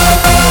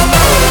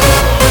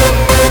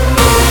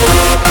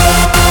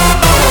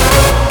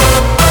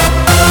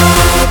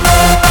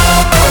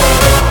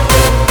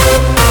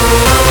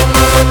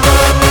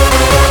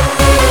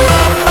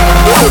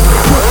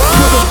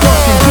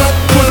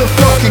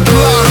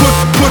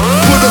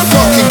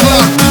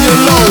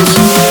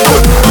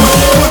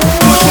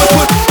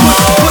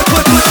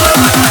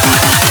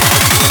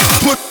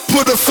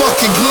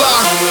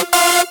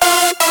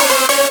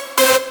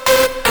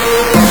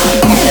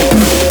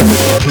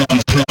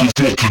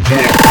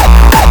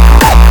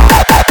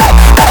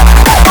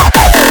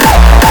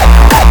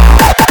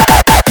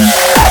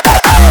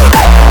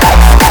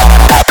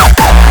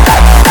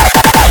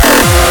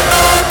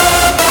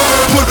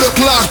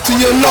 To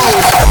your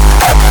nose.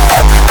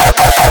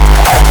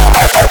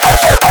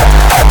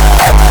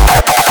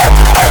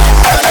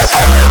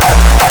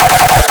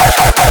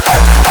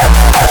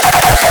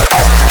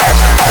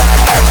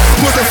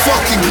 Put a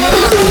fucking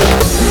Glock.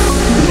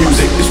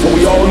 Music is what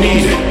we all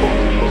need.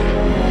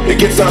 It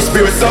gets our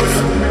spirits up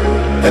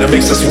and it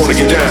makes us want to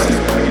get down.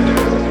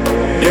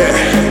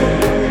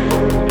 Yeah.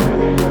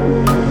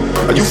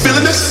 Are you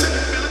feeling this?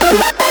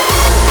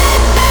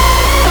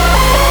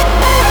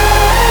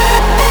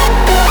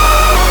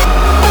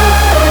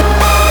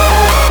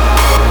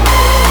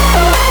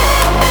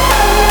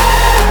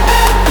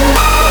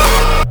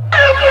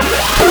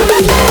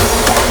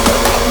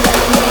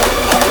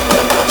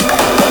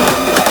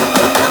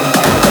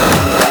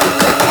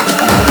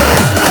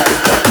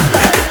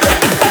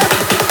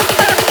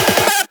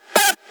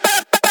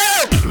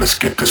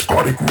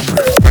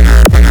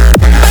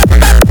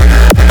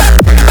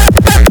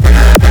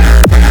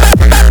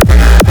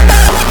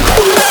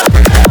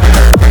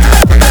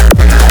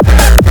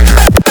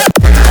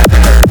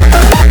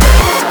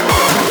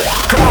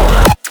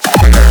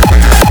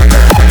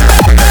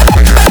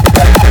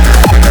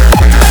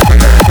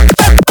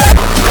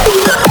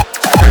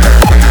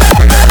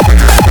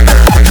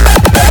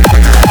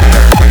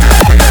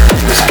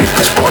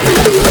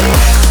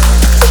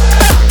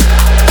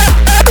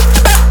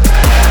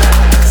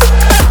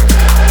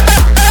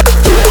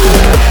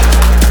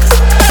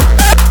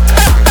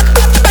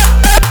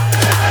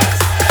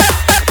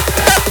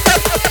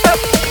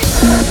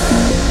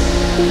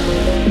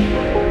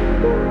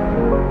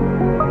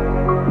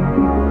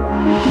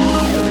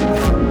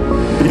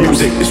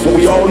 Music is what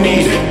we all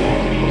need.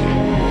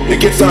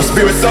 It gets our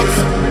spirits up,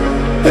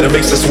 and it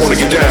makes us want to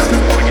get down.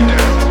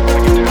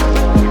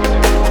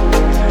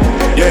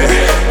 Yeah.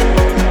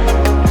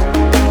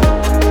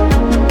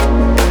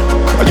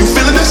 Are you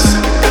feeling this?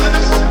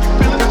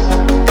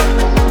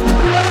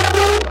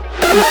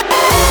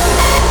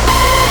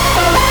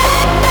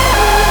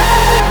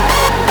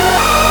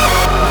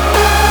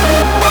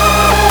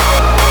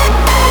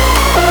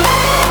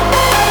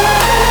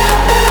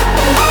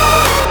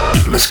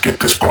 Let's get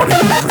this party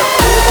moving.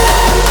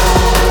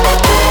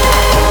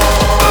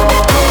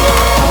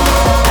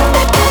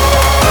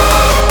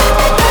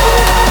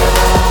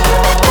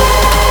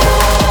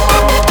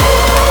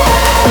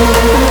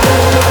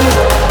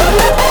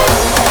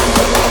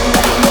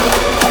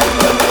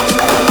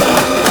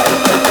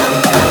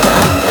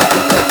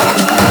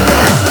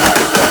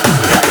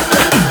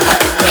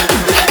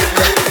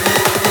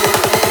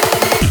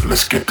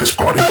 Let's get this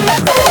party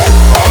moving.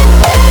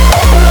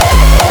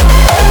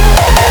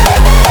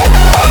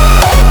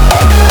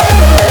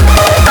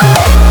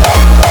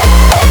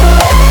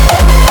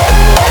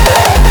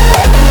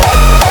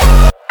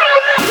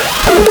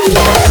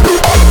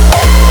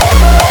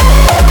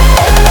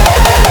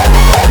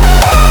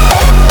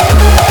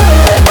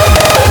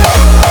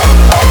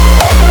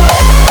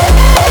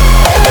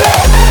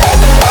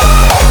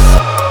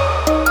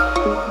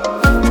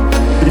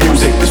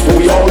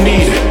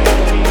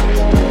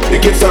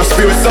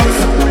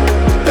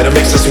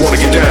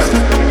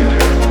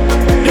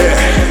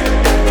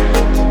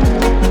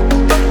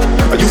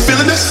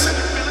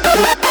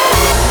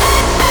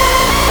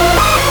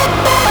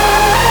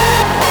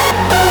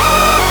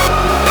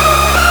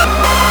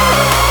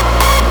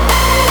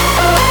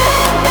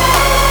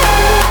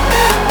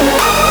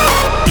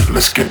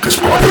 Let's get this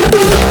party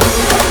moving.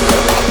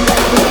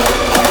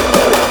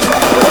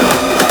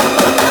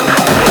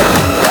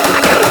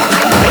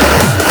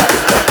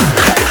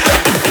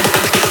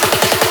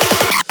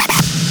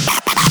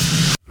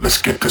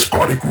 Let's get this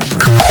party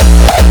moving.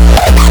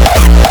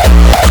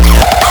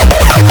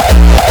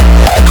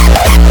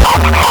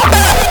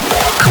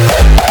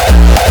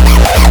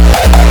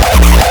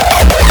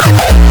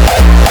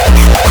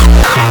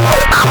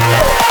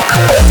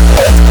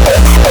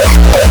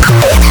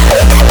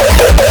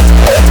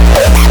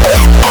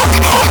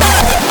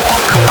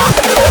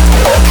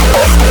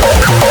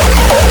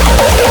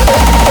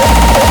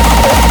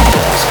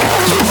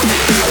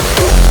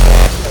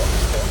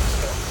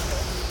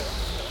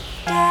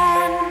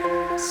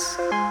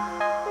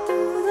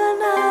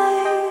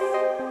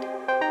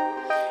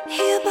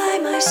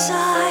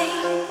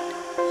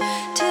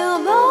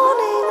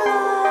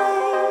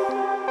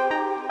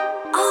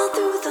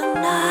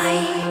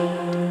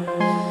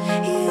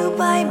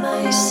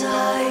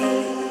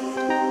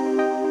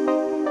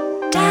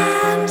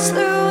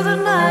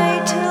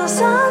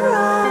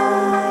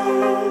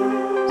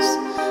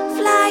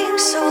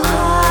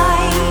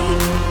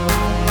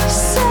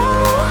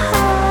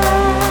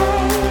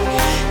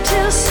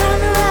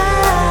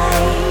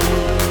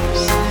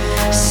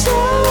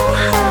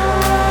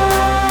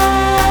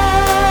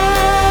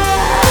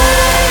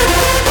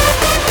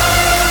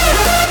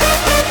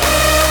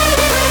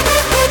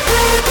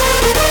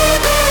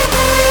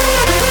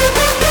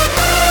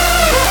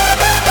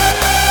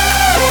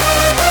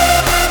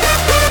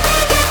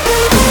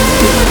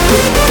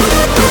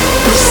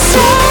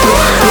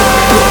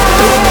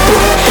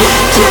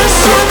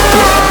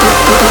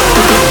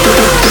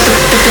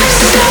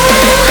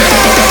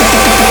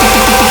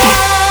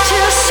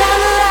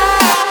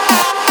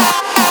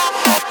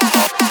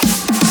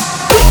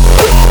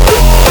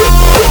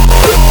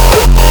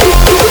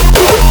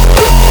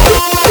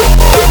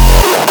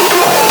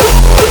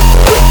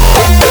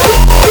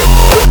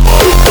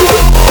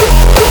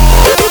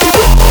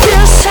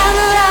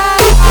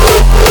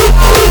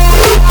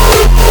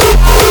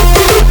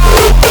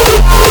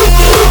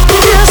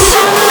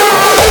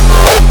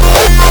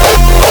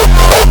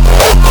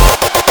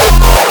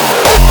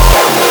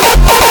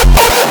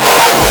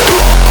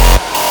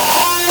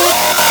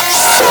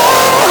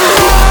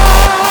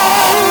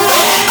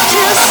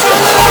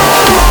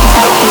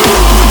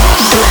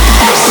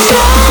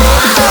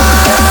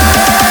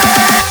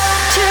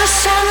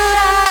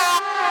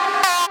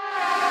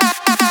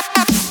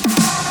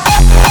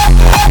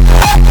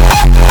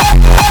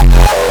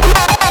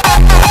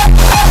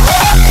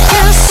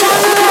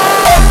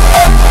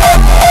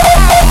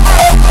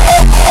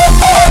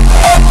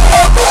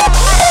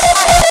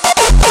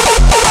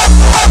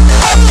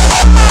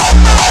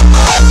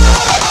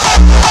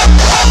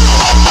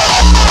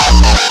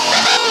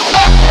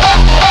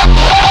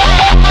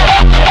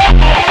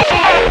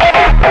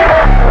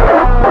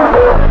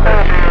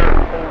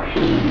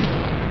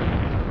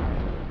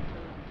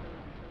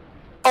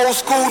 Old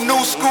school,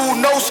 new school,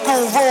 no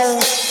school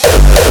rules.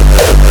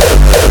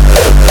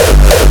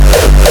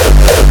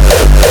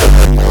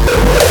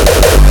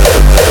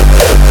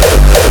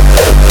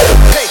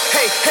 Hey,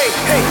 hey, hey,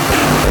 hey.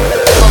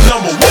 I'm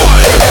number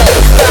one.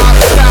 Style,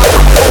 style,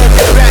 hold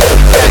me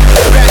back.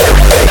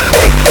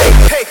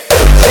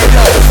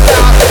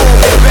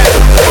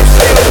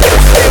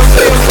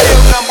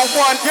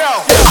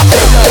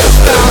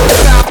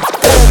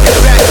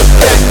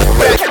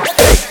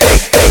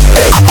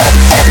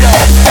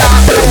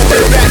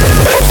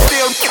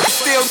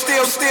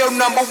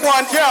 number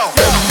one, yo.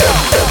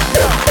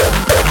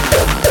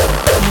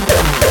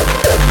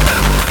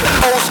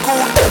 Old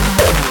school,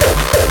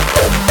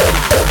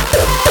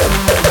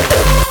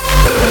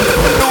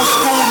 new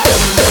school.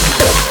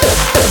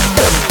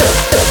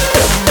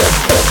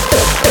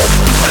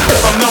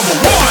 I'm number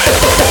one.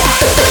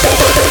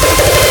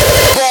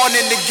 Born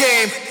in the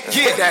game,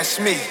 yeah, that's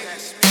me.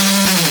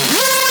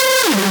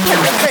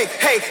 Hey,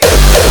 hey.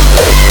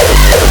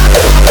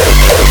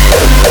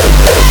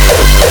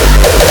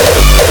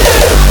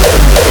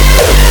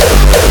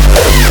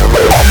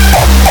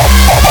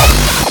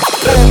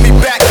 Hold me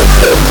back.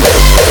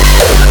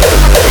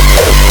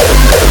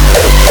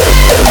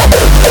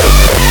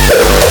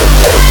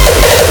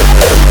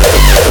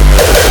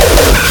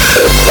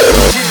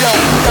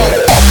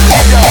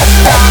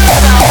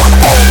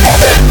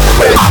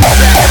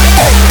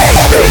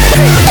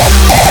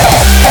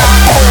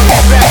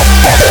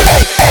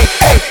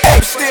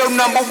 Still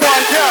number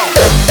one, yo,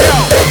 yo,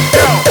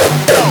 yo,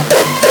 yo,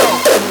 yo, yo,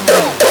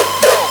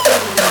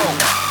 yo,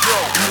 yo.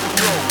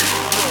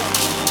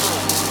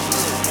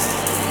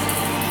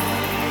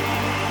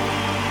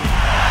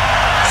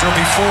 So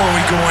before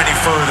we go any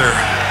further,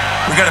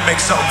 we gotta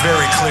make something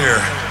very clear,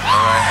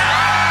 alright?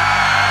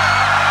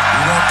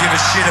 We don't give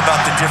a shit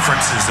about the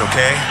differences,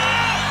 okay?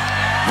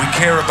 We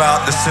care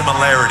about the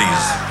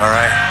similarities,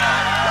 alright?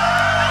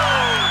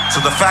 So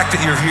the fact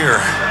that you're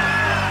here,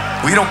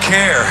 we don't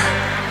care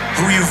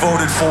who you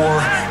voted for,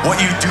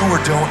 what you do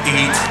or don't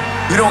eat.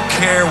 We don't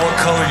care what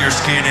color your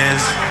skin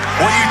is,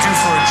 what you do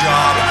for a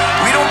job.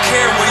 We don't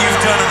care what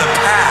you've done in the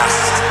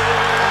past.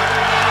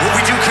 What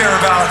we do care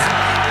about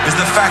is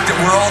the fact that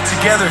we're all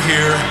together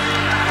here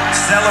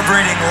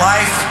celebrating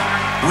life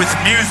with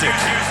music.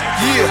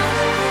 Yeah.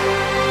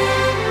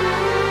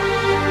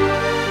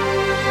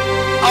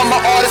 I'm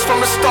an artist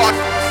from the start.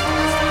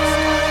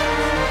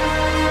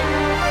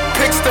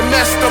 Picks to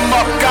mess them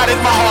up, got in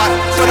my heart.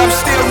 But I'm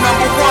still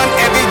number one,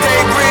 everyday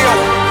real.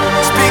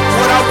 Speak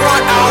what I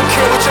want, I don't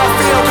care what y'all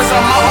feel, cause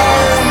I'm my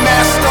own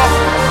master.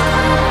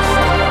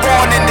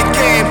 Born in the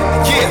game,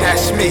 yeah,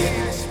 that's me.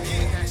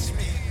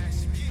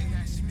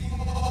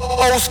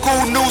 Old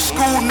school, new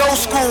school, no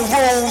school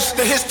rules.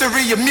 The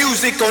history of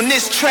music on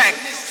this track.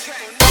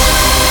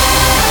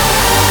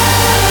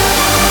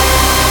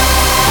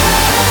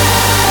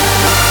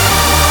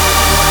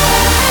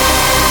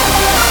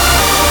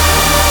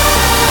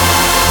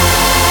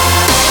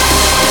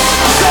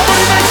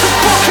 Somebody make some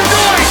fucking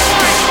noise!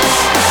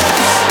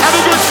 Have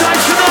a good time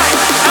tonight,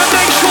 and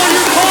make sure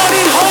you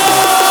party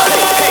hard!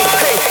 Hey, hey,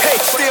 hey, hey,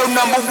 still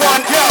number one.